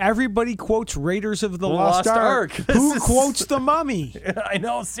it. See, everybody quotes Raiders of the Lost Ark. Who quotes the Mummy? I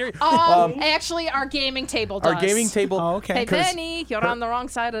know, seriously. Actually, our gaming table does. Our gaming table. Oh, okay. Hey, Benny, you're on the wrong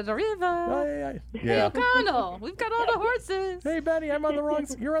side of the river. Yeah. Hey, Colonel, we've got all the horses. Hey, Benny, you're on the wrong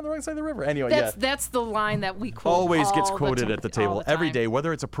side of the river. Anyway, That's the line that we quote. Always gets quoted all at the table all the every time. day,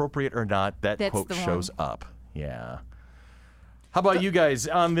 whether it's appropriate or not. That's quote the shows up. Yeah. How about you guys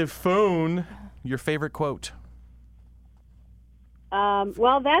on the phone? Your favorite quote?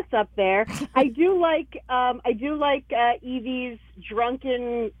 Well, that's up there. I do like Evie's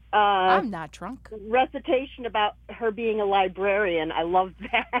drunken I'm not drunk. recitation about her being a librarian. I love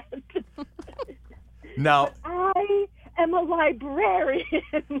that. Now, I am a librarian.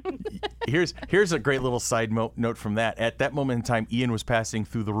 here's a great little side note from that. At that moment in time, Ian was passing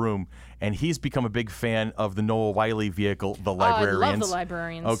through the room, and he's become a big fan of the Noah Wyle vehicle, the Librarians. I love the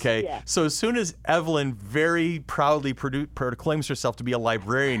Librarians. Okay, Yeah. so as soon as Evelyn very proudly proclaims herself to be a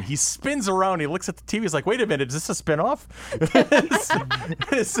librarian, he spins around, he looks at the TV, he's like, wait a minute, is this a spinoff?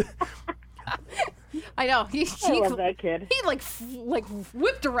 I know. I love that kid. He like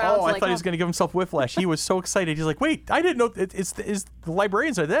whipped around. Oh, I thought he was going to give himself whiplash. He was so excited. He's like, wait, I didn't know. Is the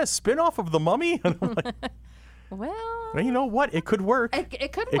Librarians, are that a spinoff of the Mummy? And I'm like, well, you know what? It could work.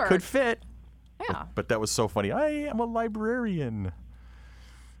 It could It work. could fit. Yeah. But that was so funny. I am a librarian.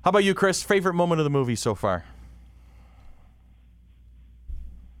 How about you, Chris? Favorite moment of the movie so far?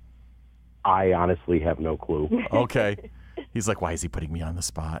 I honestly have no clue. Okay. He's like, why is he putting me on the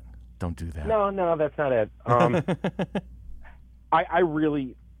spot? Don't do that. No, that's not it. I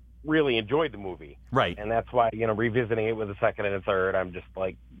really, really enjoyed the movie. Right. And that's why, revisiting it with a second and a third, I'm just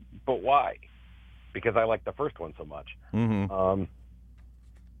like, but why? Because I like the first one so much. Mm-hmm.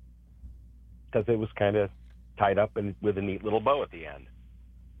 Because it was kind of tied up with a neat little bow at the end.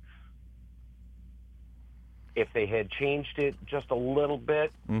 If they had changed it just a little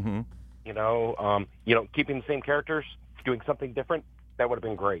bit, Mm-hmm. keeping the same characters, doing something different, that would have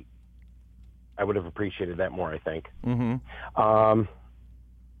been great. I would have appreciated that more, I think. Mm-hmm.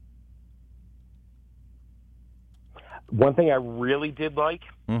 One thing I really did like,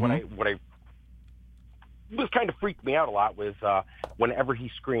 Mm-hmm. what I was kind of freaked me out a lot was whenever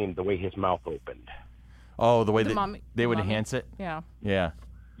he screamed, the way his mouth opened. Oh, the way that Mummy- they would Mummy. enhance it? Yeah. Yeah.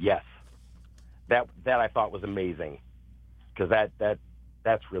 Yes, that I thought was amazing, because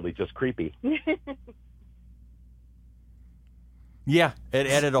that's really just creepy. Yeah, it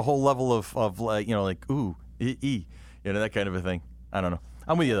added a whole level of like, ooh, that kind of a thing. I don't know.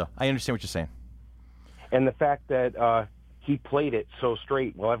 I'm with you, though. I understand what you're saying. And the fact that he played it so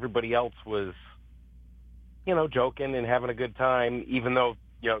straight while everybody else was, joking and having a good time, even though,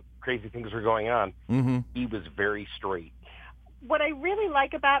 crazy things were going on. Mm-hmm. He was very straight. What I really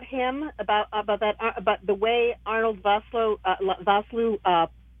like about him, about the way Arnold Vosloo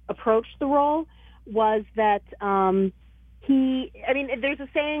approached the role, was that there's a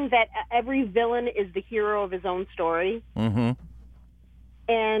saying that every villain is the hero of his own story. Mm-hmm.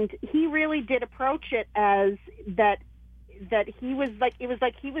 And he really did approach it as that he was like, it was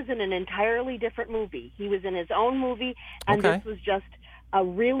like he was in an entirely different movie. He was in his own movie, and Okay. this was just a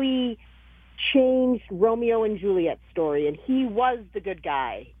really changed Romeo and Juliet story, and he was the good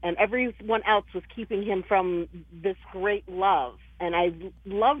guy, and everyone else was keeping him from this great love. And I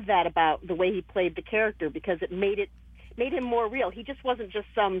loved that about the way he played the character, because it made him more real. He just wasn't just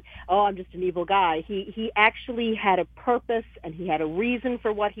I'm just an evil guy. He actually had a purpose, and he had a reason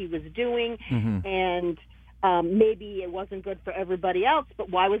for what he was doing. Mm-hmm. And maybe it wasn't good for everybody else, but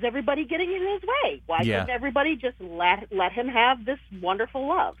why was everybody getting in his way? Why Yeah. couldn't everybody just let him have this wonderful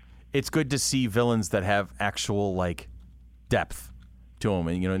love? It's good to see villains that have actual, depth to them.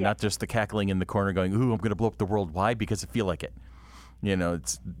 And, not just the cackling in the corner going, ooh, I'm going to blow up the world. Why? Because I feel like it.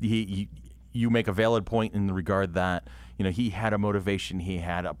 You make a valid point in the regard that, he had a motivation, he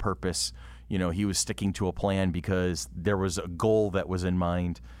had a purpose, he was sticking to a plan because there was a goal that was in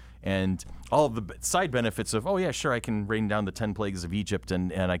mind. And all of the side benefits of, oh, yeah, sure, I can rain down the 10 plagues of Egypt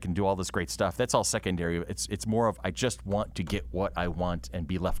and I can do all this great stuff. That's all secondary. It's more of, I just want to get what I want and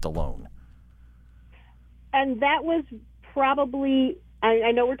be left alone. And that was probably,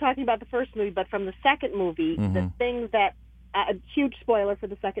 I know we're talking about the first movie, but from the second movie, the things that, a huge spoiler for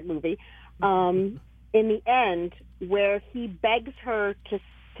the second movie, in the end, where he begs her to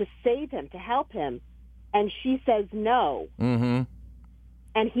save him, to help him, and she says no. Mm-hmm.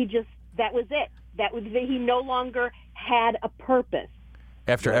 And that was it. He no longer had a purpose.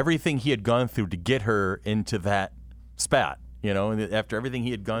 After everything he had gone through to get her into that spat, after everything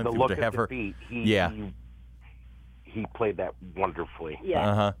he had gone through to have her. Defeat, he played that wonderfully. Yeah.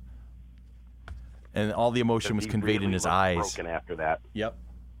 Uh-huh. And all the emotion was conveyed really in his was eyes. Broken after that. Yep.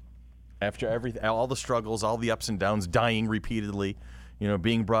 After everything, all the struggles, all the ups and downs, dying repeatedly,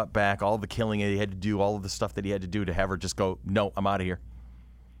 being brought back, all the killing that he had to do, all of the stuff that he had to do to have her just go, no, I'm out of here.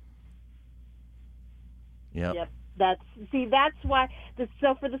 Yep. That's why.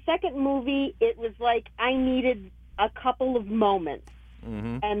 So for the second movie, it was like I needed a couple of moments.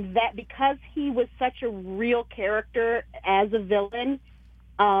 Mm-hmm. And that because he was such a real character as a villain,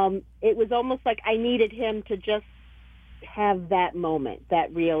 it was almost like I needed him to just have that moment,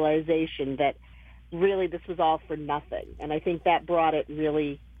 that realization that really this was all for nothing. And I think that brought it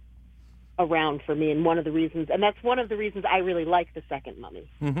really around for me. And that's one of the reasons I really like the second Mummy,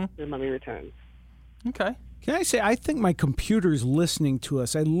 The Mummy Returns. Okay. Can I say, I think my computer's listening to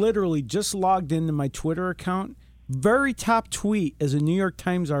us. I literally just logged into my Twitter account. Very top tweet is a New York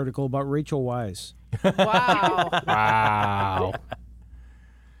Times article about Rachel Weisz. Wow. Wow.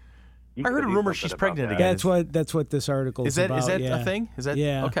 I heard a rumor she's pregnant again. That's what this article is about. Is that yeah. a thing? Is that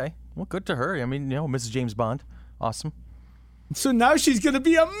okay? Well, good to her. I mean, Mrs. James Bond, awesome. So now she's gonna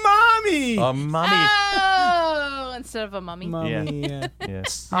be a mommy. A mummy. Oh, instead of a mummy. Mommy, yeah.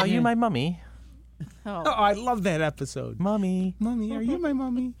 Yes. Are you my mummy? Oh, I love that episode. Mummy. Mommy, are you my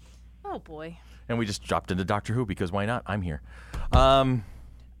mommy? Oh boy. And we just dropped into Doctor Who because why not? I'm here.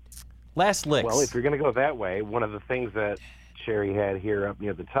 Last licks. Well, if you're going to go that way, one of the things that Sherry had here up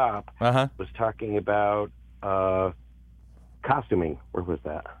near the top was talking about costuming. Where was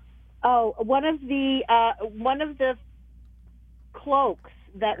that? Oh, one of the cloaks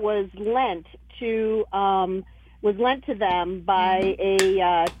that was lent to them by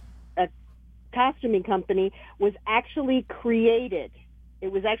a costuming company was actually created.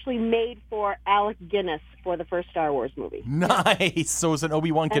 It was actually made for Alec Guinness for the first Star Wars movie. Nice. So it was an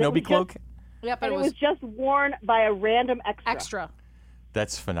Obi-Wan Kenobi cloak? Yep, and it was just worn by a random extra.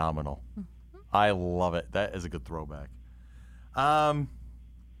 That's phenomenal. I love it. That is a good throwback. All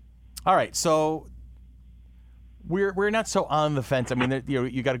right, so we're not so on the fence. I mean,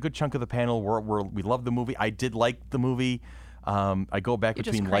 you got a good chunk of the panel where we love the movie. I did like the movie. I go back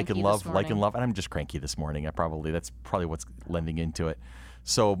between like and love, and I'm just cranky this morning. That's probably what's lending into it.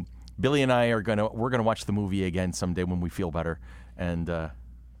 So Billy and I we're gonna watch the movie again someday when we feel better, and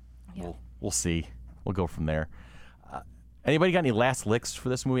we'll see. We'll go from there. Anybody got any last licks for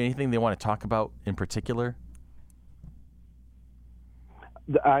this movie? Anything they want to talk about in particular?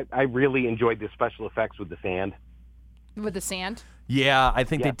 I really enjoyed the special effects with the sand. With the sand? Yeah, I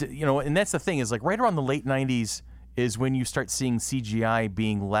think they did, and that's the thing is like right around the late 90s is when you start seeing CGI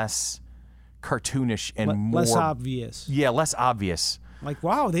being less cartoonish and more less obvious. Yeah, less obvious. Like,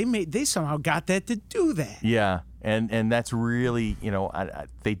 wow, they somehow got that to do that. Yeah, and that's really,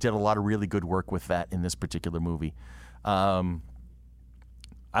 they did a lot of really good work with that in this particular movie. I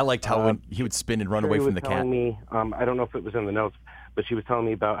liked how when he would spin and run away from the cat. Me, I don't know if it was in the notes, but she was telling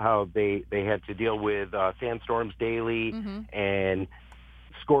me about how they had to deal with sandstorms daily and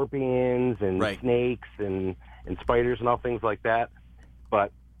scorpions and snakes and spiders and all things like that.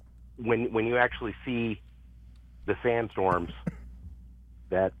 But when you actually see the sandstorms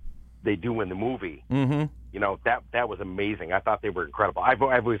that they do in the movie, that was amazing. I thought they were incredible. I've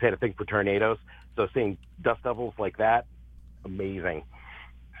always had a thing for tornadoes, so seeing dust devils like that, amazing.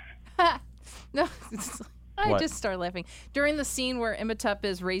 No, I just start laughing. During the scene where Imhotep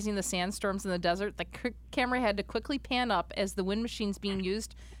is raising the sandstorms in the desert, the camera had to quickly pan up as the wind machines being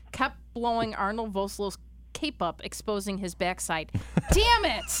used kept blowing Arnold Vosloo's cape up, exposing his backside. Damn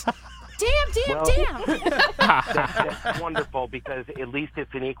it! Damn! That's wonderful because at least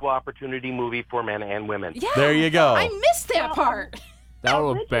it's an equal opportunity movie for men and women. Yeah, there you go. I missed that part. That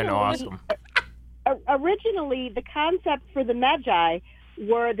would have been awesome. Originally, the concept for the Magi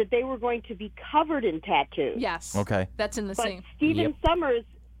were that they were going to be covered in tattoos. Yes. Okay. That's in the but scene. Stephen Summers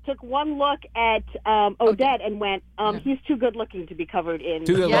took one look at Odette and went, he's too good looking to be covered in.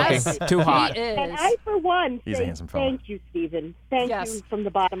 Too good looking. Too hot. He is. And I, for one, He's a say handsome fella. thank you, Stephen. Thank you from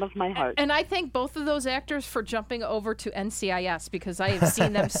the bottom of my heart. And I thank both of those actors for jumping over to NCIS because I have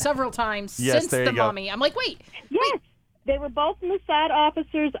seen them several times since The Mummy. I'm like, wait. Yes. They were both Mossad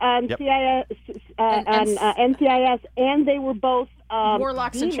officers on Yep. CIS, on NCIS, and they were both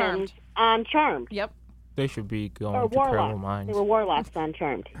Warlocks and demons Charmed. on Charmed. Yep. They should be going Or to Criminal warlocks. Minds. They were warlocks on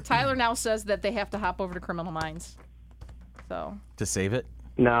Charmed. Tyler now says that they have to hop over to Criminal Minds. So. To save it?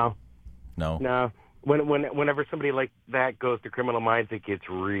 No. No. Whenever somebody like that goes to Criminal Minds, it gets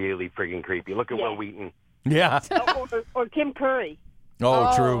really friggin' creepy. Look at Yeah. Will Wheaton. Yeah. or Tim Curry.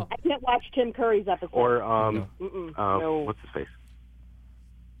 Oh, true. I can't watch Tim Curry's episode. Or no. what's his face?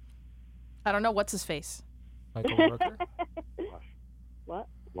 I don't know. What's his face? Michael Rooker? What?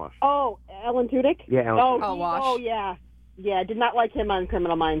 Wash. Oh, Alan Tudyk? Yeah, Alan Tudyk. Wash. Oh, yeah. Yeah, I did not like him on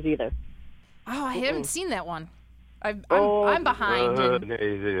Criminal Minds either. Oh, I haven't seen that one. I'm behind.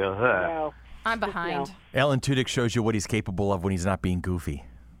 No. I'm behind. Alan Tudyk shows you what he's capable of when he's not being goofy.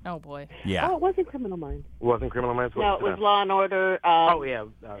 Oh boy. Yeah. Oh, it wasn't Criminal Minds. Wasn't Criminal Minds? No, it was Law and Order. Oh, yeah.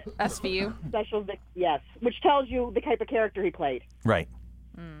 SVU. Special yes, which tells you the type of character he played. Right.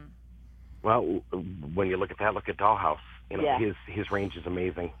 Well, when you look at that, look at Dollhouse. You know, Yeah. his range is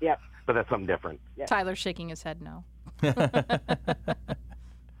amazing. Yep. But that's something different. Tyler's shaking his head no.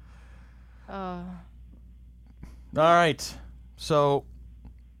 All right. So,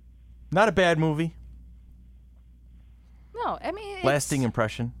 not a bad movie. No, I mean it's, Lasting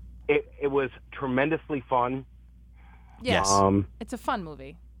impression. It was tremendously fun. Yes. Yes. It's a fun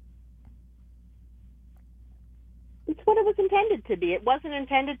movie. It's what it was intended to be. It wasn't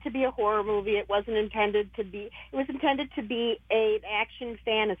intended to be a horror movie. It wasn't intended to be. It was intended to be an action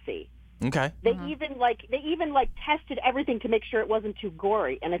fantasy. Okay. They even tested everything to make sure it wasn't too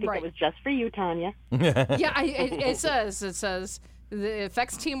gory, and I think Right. it was just for you, Tanya. Yeah, it says the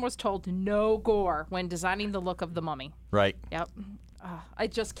effects team was told no gore when designing the look of the mummy. Right. Yep. I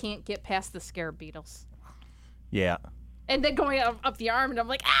just can't get past the scarab beetles. Yeah. And then going up the arm, and I'm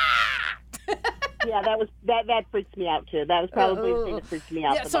like, ah! Yeah, that freaks me out too. That was probably the thing that freaked me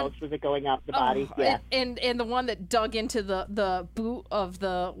out Yeah, the so- most. Was it going up the body? Yeah. And the one that dug into the boot of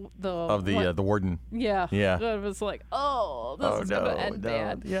the warden. yeah. Yeah. I was like, oh, this is gonna end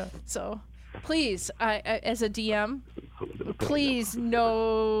bad. Yeah. So, please, I as a DM, please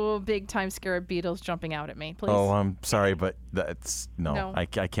no big time scarab beetles jumping out at me, please. Oh, I'm sorry, but that's no. No. I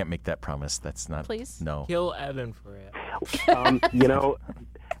can't make that promise. That's not. Please? No. Kill Evan for it. You know,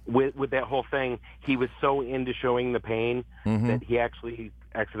 with that whole thing, he was so into showing the pain that he actually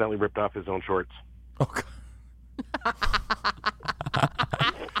accidentally ripped off his own shorts. Oh, God.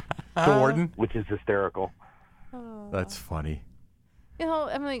 The warden. Which is hysterical. That's funny. You know,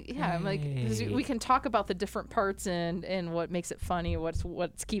 I'm like, 'cause we can talk about the different parts and what makes it funny,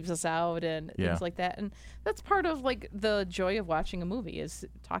 what keeps us out, and Yeah. things like that. And that's part of like the joy of watching a movie is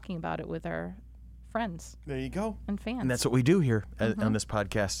talking about it with our friends There you go. and fans. And that's what we do here on this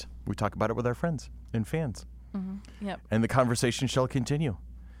podcast. We talk about it with our friends and fans. Yep. And the conversation shall continue.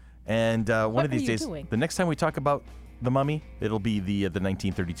 And one What of these are you days, doing? the next time we talk about the Mummy, it'll be the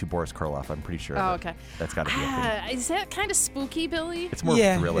 1932 Boris Karloff. I'm pretty sure. Oh, that- okay. That's got to be a thing. Is that kind of spooky, Billy? It's more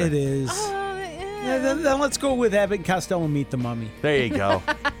Yeah, thriller. it is. Yeah. Then let's go with Abbott and Costello Meet the Mummy. There you go.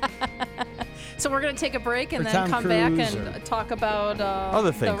 So we're gonna take a break and Or then Tom come back Cruise and talk about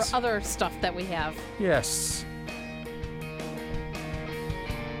Other things. the other stuff that we have. Yes.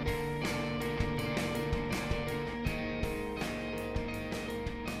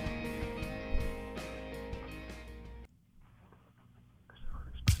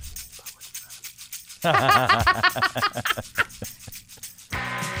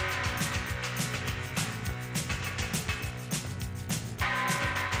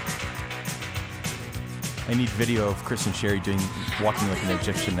 I need video of Chris and Sherry walking like an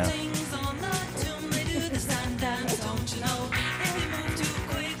Egyptian now.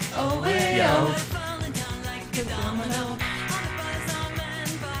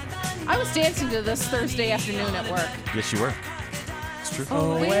 I was dancing to this Thursday afternoon at work. Yes, you were. It's true.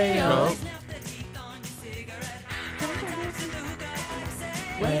 Oh,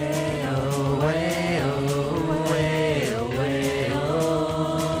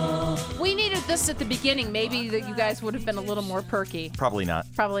 we needed this at the beginning. Maybe that you guys would have been a little more perky. Probably not.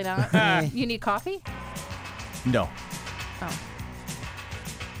 Probably not. You need coffee? No. Oh.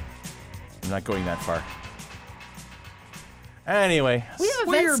 I'm not going that far. Anyway. We have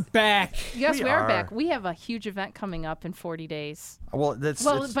We're events. back. Yes, We we are are. back. We have a huge event coming up in 40 days. Well,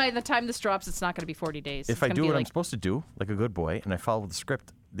 Well, by the time this drops, it's not going to be 40 days. if It's I gonna do be what I'm like, supposed to do, like a good boy, and I follow the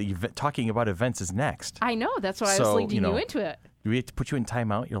script, the talking about events is next. I know. That's why I So, was leading you know, you into it. Do we have to put you in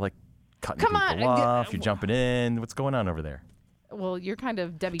timeout? You're like cutting Come people on, off. You're jumping in. What's going on over there? Well, you're kind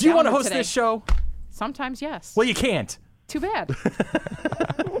of Debbie Do you want to Downer host today. this show? Sometimes, yes. Well, you can't. Too bad.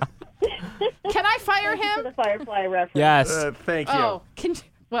 Can I fire him? the Firefly reference. Yes. Thank you. Oh, can you,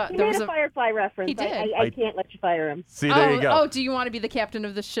 well, He there made was a Firefly reference. He did. I can't let you fire him. See, there you go. Oh, do you want to be the captain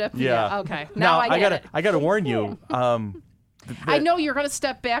of the ship? Yeah. Okay. Now I get it. I gotta warn you. I know you're going to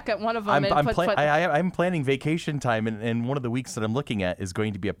step back at one of them. I'm planning vacation time, and one of the weeks that I'm looking at is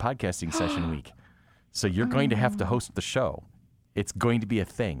going to be a podcasting session week. So you're going to have to host the show. It's going to be a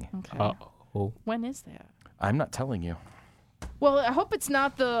thing. Okay. Uh-oh. When is that? I'm not telling you. Well, I hope it's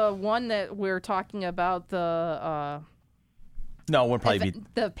not the one that we're talking about, the No, it would probably be.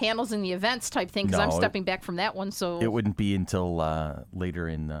 the panels and the events type thing, because No, I'm stepping back from that one. So It wouldn't be until later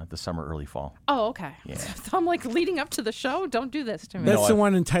in the summer, early fall. Oh, okay. Yeah. So I'm like leading up to the show. Don't do this to me. That's the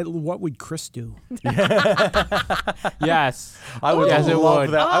one entitled "What Would Chris Do?" Yes. I would Yes, it love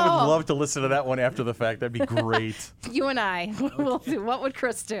would. that. I would love to listen to that one after the fact. That'd be great. You and I will do. What would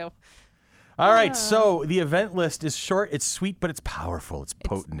Chris do? All right, so the event list is short, it's sweet, but it's powerful, it's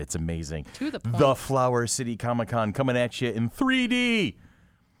potent, it's amazing. To the point. The Flower City Comic-Con coming at you in 3D.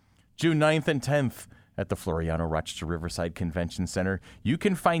 June 9th and 10th at the Floriano Rochester Riverside Convention Center. You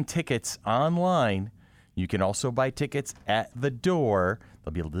can find tickets online. You can also buy tickets at the door.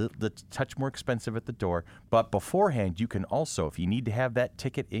 They'll be a little touch more expensive at the door. But beforehand, you can also, if you need to have that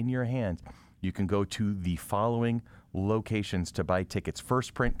ticket in your hand, you can go to the following locations to buy tickets.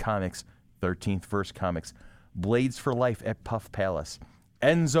 First Print Comics, 13th Verse Comics, Blades for Life at Puff Palace,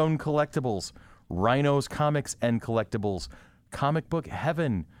 End Zone Collectibles, Rhinos Comics and Collectibles, Comic Book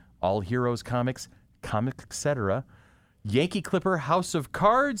Heaven, All Heroes Comics, Comic Etc., Yankee Clipper, House of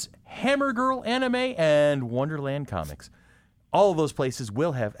Cards, Hammer Girl Anime, and Wonderland Comics. All of those places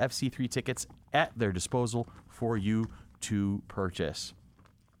will have FC3 tickets at their disposal for you to purchase.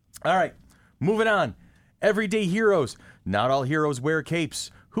 All right, moving on. Everyday heroes. Not all heroes wear capes.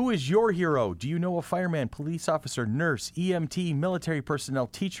 Who is your hero? Do you know a fireman, police officer, nurse, EMT, military personnel,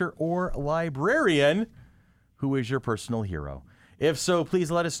 teacher, or librarian? Who is your personal hero? If so, please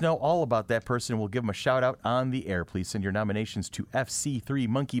let us know all about that person. We'll give them a shout out on the air. Please send your nominations to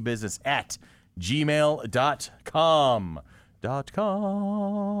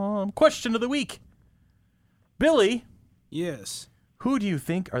fc3monkeybusiness@gmail.com. Question of the week. Billy, Yes. who do you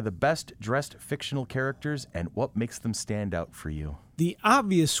think are the best dressed fictional characters and what makes them stand out for you? The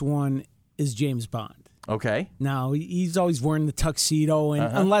obvious one is James Bond. Okay. Now, he's always wearing the tuxedo, and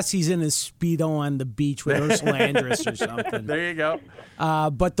unless he's in his Speedo on the beach with Ursula Andress or something. There you go.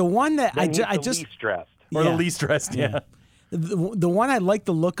 But the one that I just least dressed. Or Yeah. the least dressed, yeah. the one I like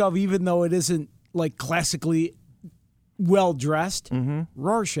the look of, even though it isn't like classically well dressed,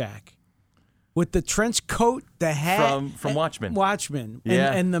 Rorschach. With the trench coat, the hat From Watchmen. Watchmen,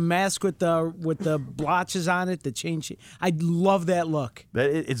 Yeah. and the mask with the blotches on it, the chain. I love that look.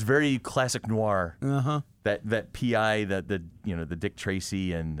 It's very classic noir. Uh-huh. That PI, the Dick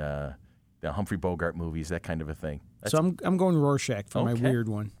Tracy and the Humphrey Bogart movies, that kind of a thing. So I'm going Rorschach for my Okay. weird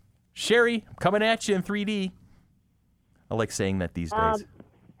one. Sherry, I'm coming at you in 3D. I like saying that these days.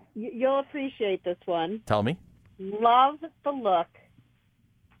 You'll appreciate this one. Tell me. Love the look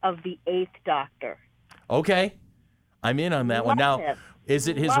of the Eighth Doctor. Okay. I'm in on that one. Love Now, him. is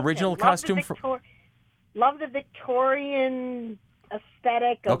it his Love original him. Love costume? love the Victorian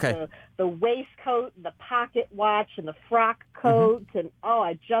aesthetic of Okay. the waistcoat, the pocket watch, and the frock coat. And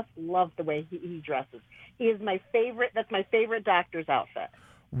I just love the way he dresses. He is my favorite. That's my favorite Doctor's outfit.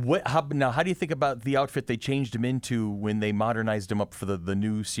 How do you think about the outfit they changed him into when they modernized him up for the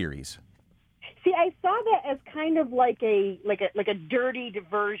new series? See, I saw that as kind of like a dirty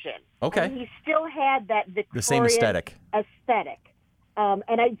version. Okay. And he still had that Victorian The same aesthetic. And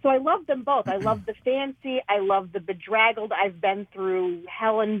I love them both. I love the fancy. I love the bedraggled. I've been through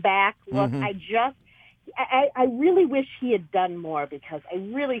hell and back look. I really wish he had done more because I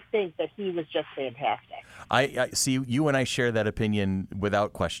really think that he was just fantastic. I see you and I share that opinion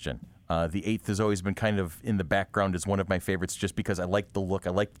without question. The Eighth has always been kind of in the background as one of my favorites just because I like the look. I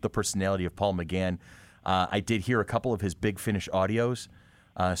like the personality of Paul McGann. I did hear a couple of his Big Finish audios,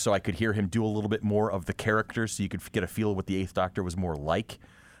 so I could hear him do a little bit more of the characters so you could get a feel of what the Eighth Doctor was more like.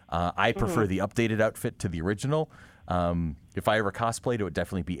 I prefer the updated outfit to the original. If I ever cosplayed, it would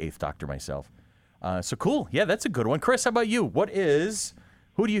definitely be Eighth Doctor myself. So cool. Yeah, that's a good one. Chris, how about you?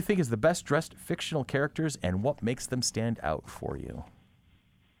 Who do you think is the best dressed fictional characters and what makes them stand out for you?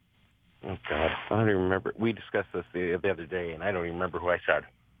 Oh, God. I don't even remember. We discussed this the other day, and I don't even remember who I said.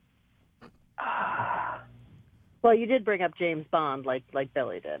 Well, you did bring up James Bond like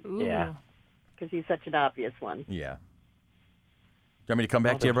Billy did. Ooh. Yeah. Because he's such an obvious one. Yeah. Do you want me to come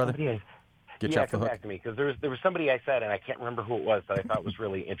back to you, brother? Somebody Get you off the come hook. back to me, because there was somebody I said, and I can't remember who it was, that I thought was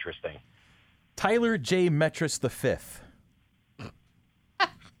really interesting. Tyler J. Metris V.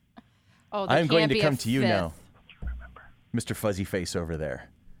 Oh, there I'm going can't to be a come to you fifth. now, Mr. Fuzzy Face over there.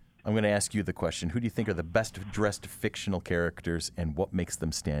 I'm going to ask you the question. Who do you think are the best dressed fictional characters, and what makes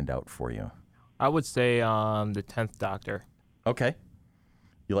them stand out for you? I would say the 10th Doctor. Okay. Do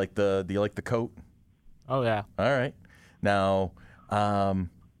you like the coat? Oh, yeah. All right. Now,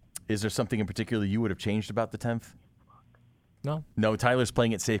 is there something in particular you would have changed about the 10th? No. No, Tyler's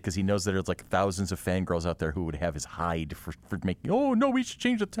playing it safe because he knows that there's like thousands of fangirls out there who would have his hide for making, oh, no, we should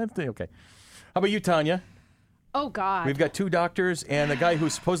change the 10th thing. Okay. How about you, Tanya? Oh, God. We've got 2 doctors and a guy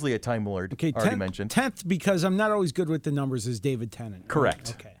who's supposedly a Time Lord, Okay, already mentioned. 10th, because I'm not always good with the numbers, is David Tennant.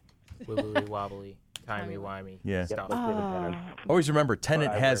 Correct. Okay. Wibbly wobbly, timey-wimey. Yeah. Stuff. Always remember,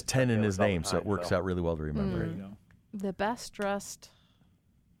 Tennant I've has read 10 in Tennant his all the name, so it time, works so. out really well to remember it. The best dressed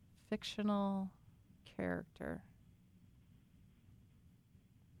fictional character.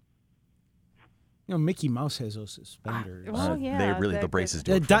 You know, Mickey Mouse has those suspenders. Well, yeah. The braces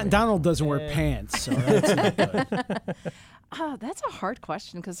do it for me. Donald doesn't wear pants, so that's not good. That's a hard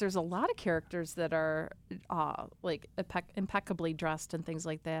question because there's a lot of characters that are like impeccably dressed and things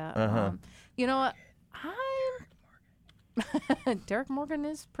like that. You know what? Derek Morgan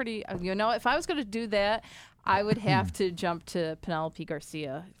is pretty. You know, if I was going to do that, I would have to jump to Penelope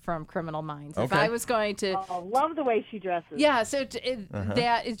Garcia from Criminal Minds. If Okay. I was going to, Love the way she dresses. yeah. So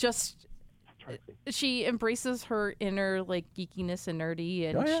that is just. She embraces her inner like geekiness and nerdy,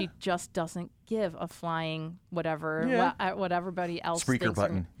 and Oh, yeah. she just doesn't give a flying whatever Yeah. what everybody else Spreaker thinks.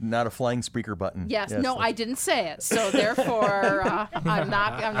 button, not a flying speaker button. Yes, no, I didn't say it, so therefore I'm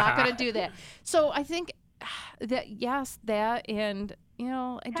not going to do that. So I think that and you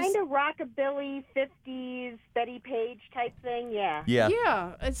know, I just Kind of rockabilly 50s Betty Page type thing. Yeah.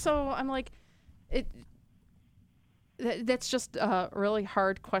 yeah. And so I'm like, that's just a really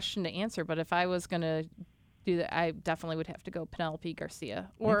hard question to answer. But if I was going to do that, I definitely would have to go Penelope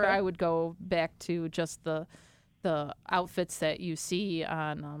Garcia, or I would go back to just the outfits that you see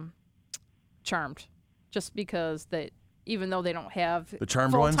on Charmed, just because even though they don't have The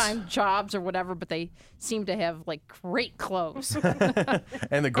Charmed ones? full-time jobs or whatever, but they seem to have like great clothes.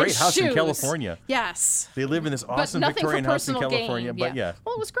 And the great house in shoes. California. Yes. They live in this But awesome nothing Victorian for house in personal California. gain. But yeah.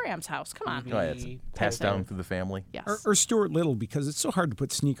 Well, it was Graham's house. Come on. Oh, yeah, it's passed down through the family. Yes. Or Stuart Little, because it's so hard to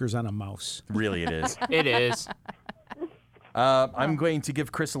put sneakers on a mouse. Really, it is. It is. I'm going to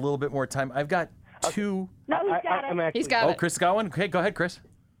give Chris a little bit more time. I've got 2. No, he's got I'm it. actually, He's got Oh, it. Chris got one? Okay, go ahead, Chris.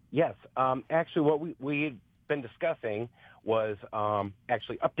 Yes. Actually, what we'd been discussing was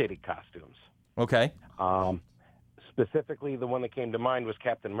actually updated costumes. Okay. Specifically, the one that came to mind was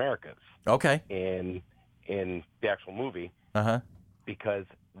Captain America's Okay. in the actual movie Uh-huh. because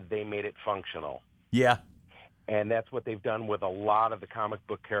they made it functional. Yeah. And that's what they've done with a lot of the comic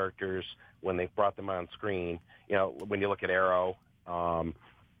book characters when they've brought them on screen. You know, when you look at Arrow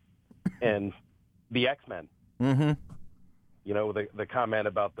and the X-Men. Mm-hmm. You know, the comment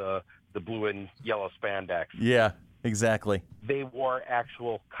about the blue and yellow spandex. Yeah, exactly. They wore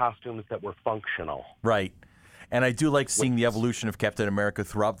actual costumes that were functional. Right. And I do like seeing the evolution of Captain America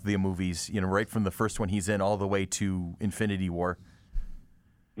throughout the movies, you know, right from the first one he's in all the way to Infinity War.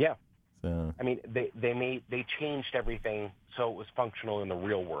 Yeah. So. I mean, they changed everything so it was functional in the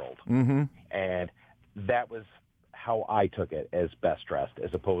real world. Mm-hmm. And that was how I took it, as best dressed,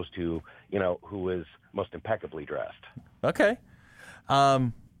 as opposed to, you know, who was most impeccably dressed. Okay.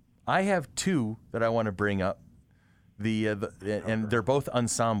 I have 2 that I want to bring up. And they're both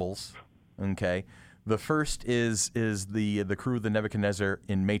ensembles. Okay. The first is the crew of the Nebuchadnezzar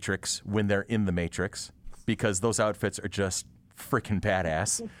in Matrix when they're in the Matrix, because those outfits are just freaking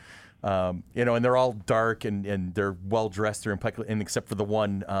badass. You know, and they're all dark and they're well dressed. They're impeccable, and except for the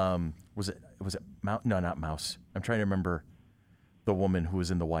one, was it Mouse? No, not Mouse. I'm trying to remember the woman who was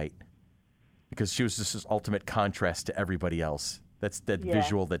in the white, because she was just this ultimate contrast to everybody else. That's that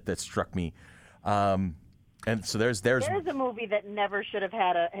visual that struck me. And so there's a movie that never should have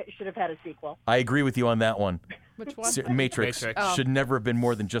had a sequel. I agree with you on that one. Which one? Matrix should never have been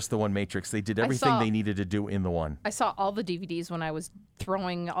more than just the one Matrix. They did everything they needed to do in the one. I saw all the DVDs when I was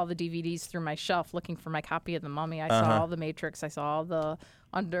throwing all the DVDs through my shelf looking for my copy of The Mummy. I saw all the Matrix. I saw all the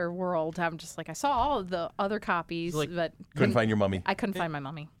Underworld. I'm just like, I saw all of the other copies, but Couldn't find your mummy. I couldn't find my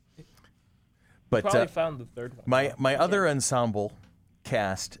mummy. But Probably found the third one. my other ensemble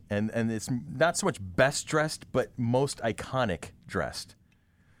cast, and it's not so much best dressed, but most iconic dressed.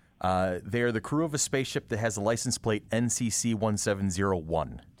 They are the crew of a spaceship that has a license plate NCC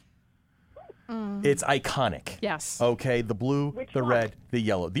 1701. It's iconic. Yes. Okay, the blue, the red, the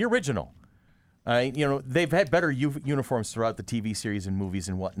yellow, the original. You know, they've had better uniforms throughout the TV series and movies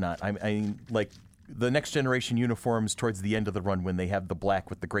and whatnot. I mean, like the Next Generation uniforms towards the end of the run when they have the black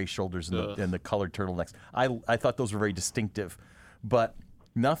with the gray shoulders and the colored turtlenecks. I thought those were very distinctive, but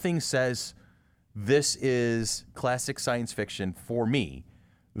nothing says this is classic science fiction for me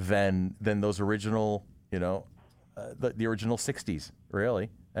than those original, the original 60s. Really,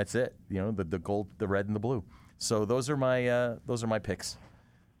 that's it. The gold, the red, and the blue. So those are my picks.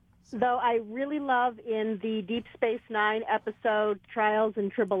 Though I really love in the Deep Space Nine episode Trials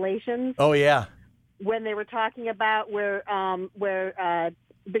and Tribulations. Oh yeah. When they were talking about where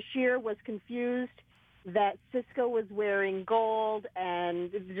Bashir was confused that Cisco was wearing gold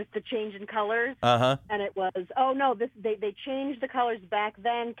and just the change in colors. Uh-huh. And it was, oh no, they changed the colors back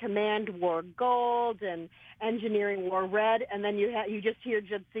then. Command wore gold and engineering wore red, and then you just hear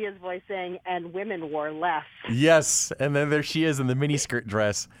Jadzia's voice saying, and women wore less. Yes, and then there she is in the miniskirt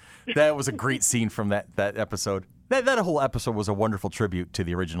dress. That was a great scene from that episode. That whole episode was a wonderful tribute to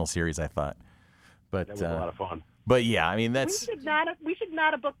the original series, I thought. But that was a lot of fun. But yeah, I mean that's. We should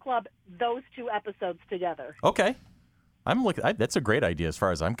not have book club those two episodes together. Okay, that's a great idea as far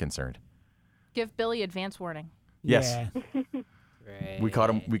as I'm concerned. Give Billy advance warning. Yes. Yeah. We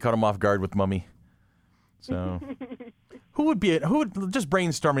caught him off guard with Mummy. So, who would just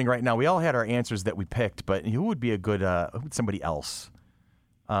brainstorming right now? We all had our answers that we picked, but who would be a good somebody else?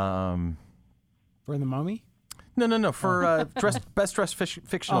 For the Mummy? No. For best dressed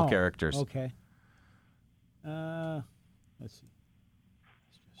fictional characters. Okay. Let's see.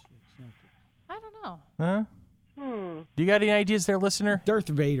 I don't know. Huh? Do you got any ideas there, listener? Darth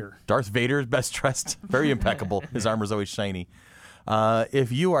Vader. Darth Vader is best dressed. Very impeccable. His armor's always shiny.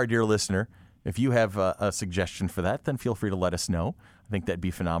 If you, our dear listener, if you have a suggestion for that, then feel free to let us know. I think that'd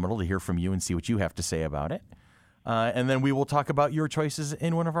be phenomenal to hear from you and see what you have to say about it. And then we will talk about your choices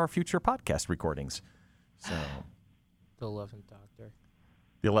in one of our future podcast recordings. So, The 11th Doctor.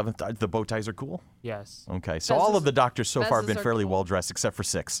 The 11th, the bow ties are cool? Yes. Okay, so all of the doctors so far have been fairly well dressed, except for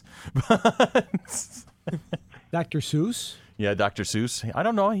 6. Dr. Seuss? Yeah, Dr. Seuss. I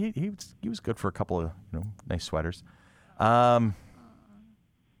don't know. He was good for a couple of nice sweaters. Not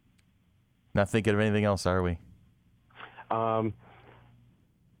thinking of anything else, are we?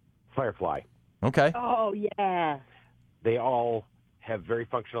 Firefly. Okay. Oh yeah. They all have very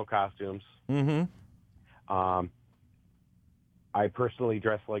functional costumes. Mm-hmm. I personally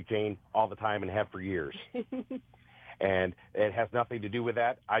dress like Jane all the time and have for years. And it has nothing to do with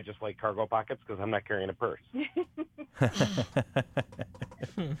that. I just like cargo pockets because I'm not carrying a purse.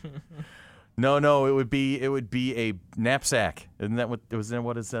 No, it would be a knapsack. Isn't that what it was?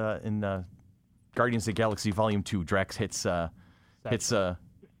 What is in Guardians of the Galaxy Volume 2? Drax hits. Oh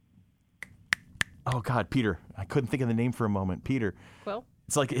God, Peter! I couldn't think of the name for a moment. Peter. Quill.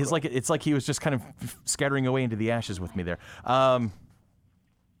 It's like he was just kind of scattering away into the ashes with me there.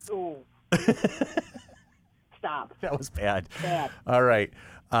 Ooh. Stop. That was bad. Bad. All right.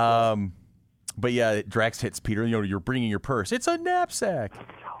 But yeah, Drax hits Peter. You're bringing your purse. It's a knapsack.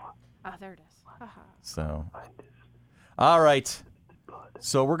 Ah, there it is. So, all right.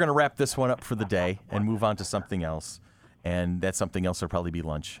 So we're going to wrap this one up for the day and move on to something else. And that something else will probably be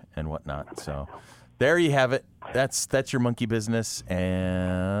lunch and whatnot. So there you have it. That's your monkey business.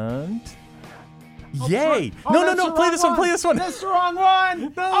 And yay! No! Play this one. Play this one. That's the wrong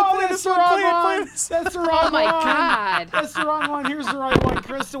one. No, play this one. Play it. That's the wrong one. Oh my God! That's the wrong one. Here's the right one,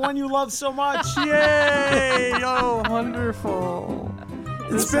 Chris. The one you love so much. Yay! Oh, wonderful.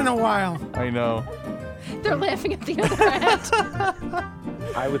 It's been a while. I know. They're laughing at the other end.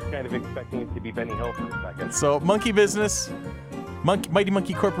 I was kind of expecting it to be Benny Hill for a second. So, Monkey Business, Mighty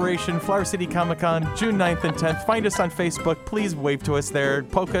Monkey Corporation, Flower City Comic Con, June 9th and 10th. Find us on Facebook. Please wave to us there.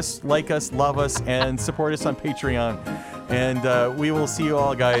 Poke us, like us, love us, and support us on Patreon. And we will see you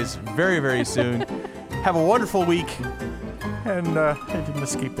all, guys, very, very soon. Have a wonderful week. And I didn't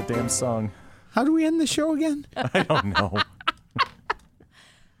escape the damn song. How do we end the show again? I don't know.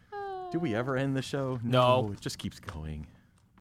 Do we ever end the show? No. It just keeps going.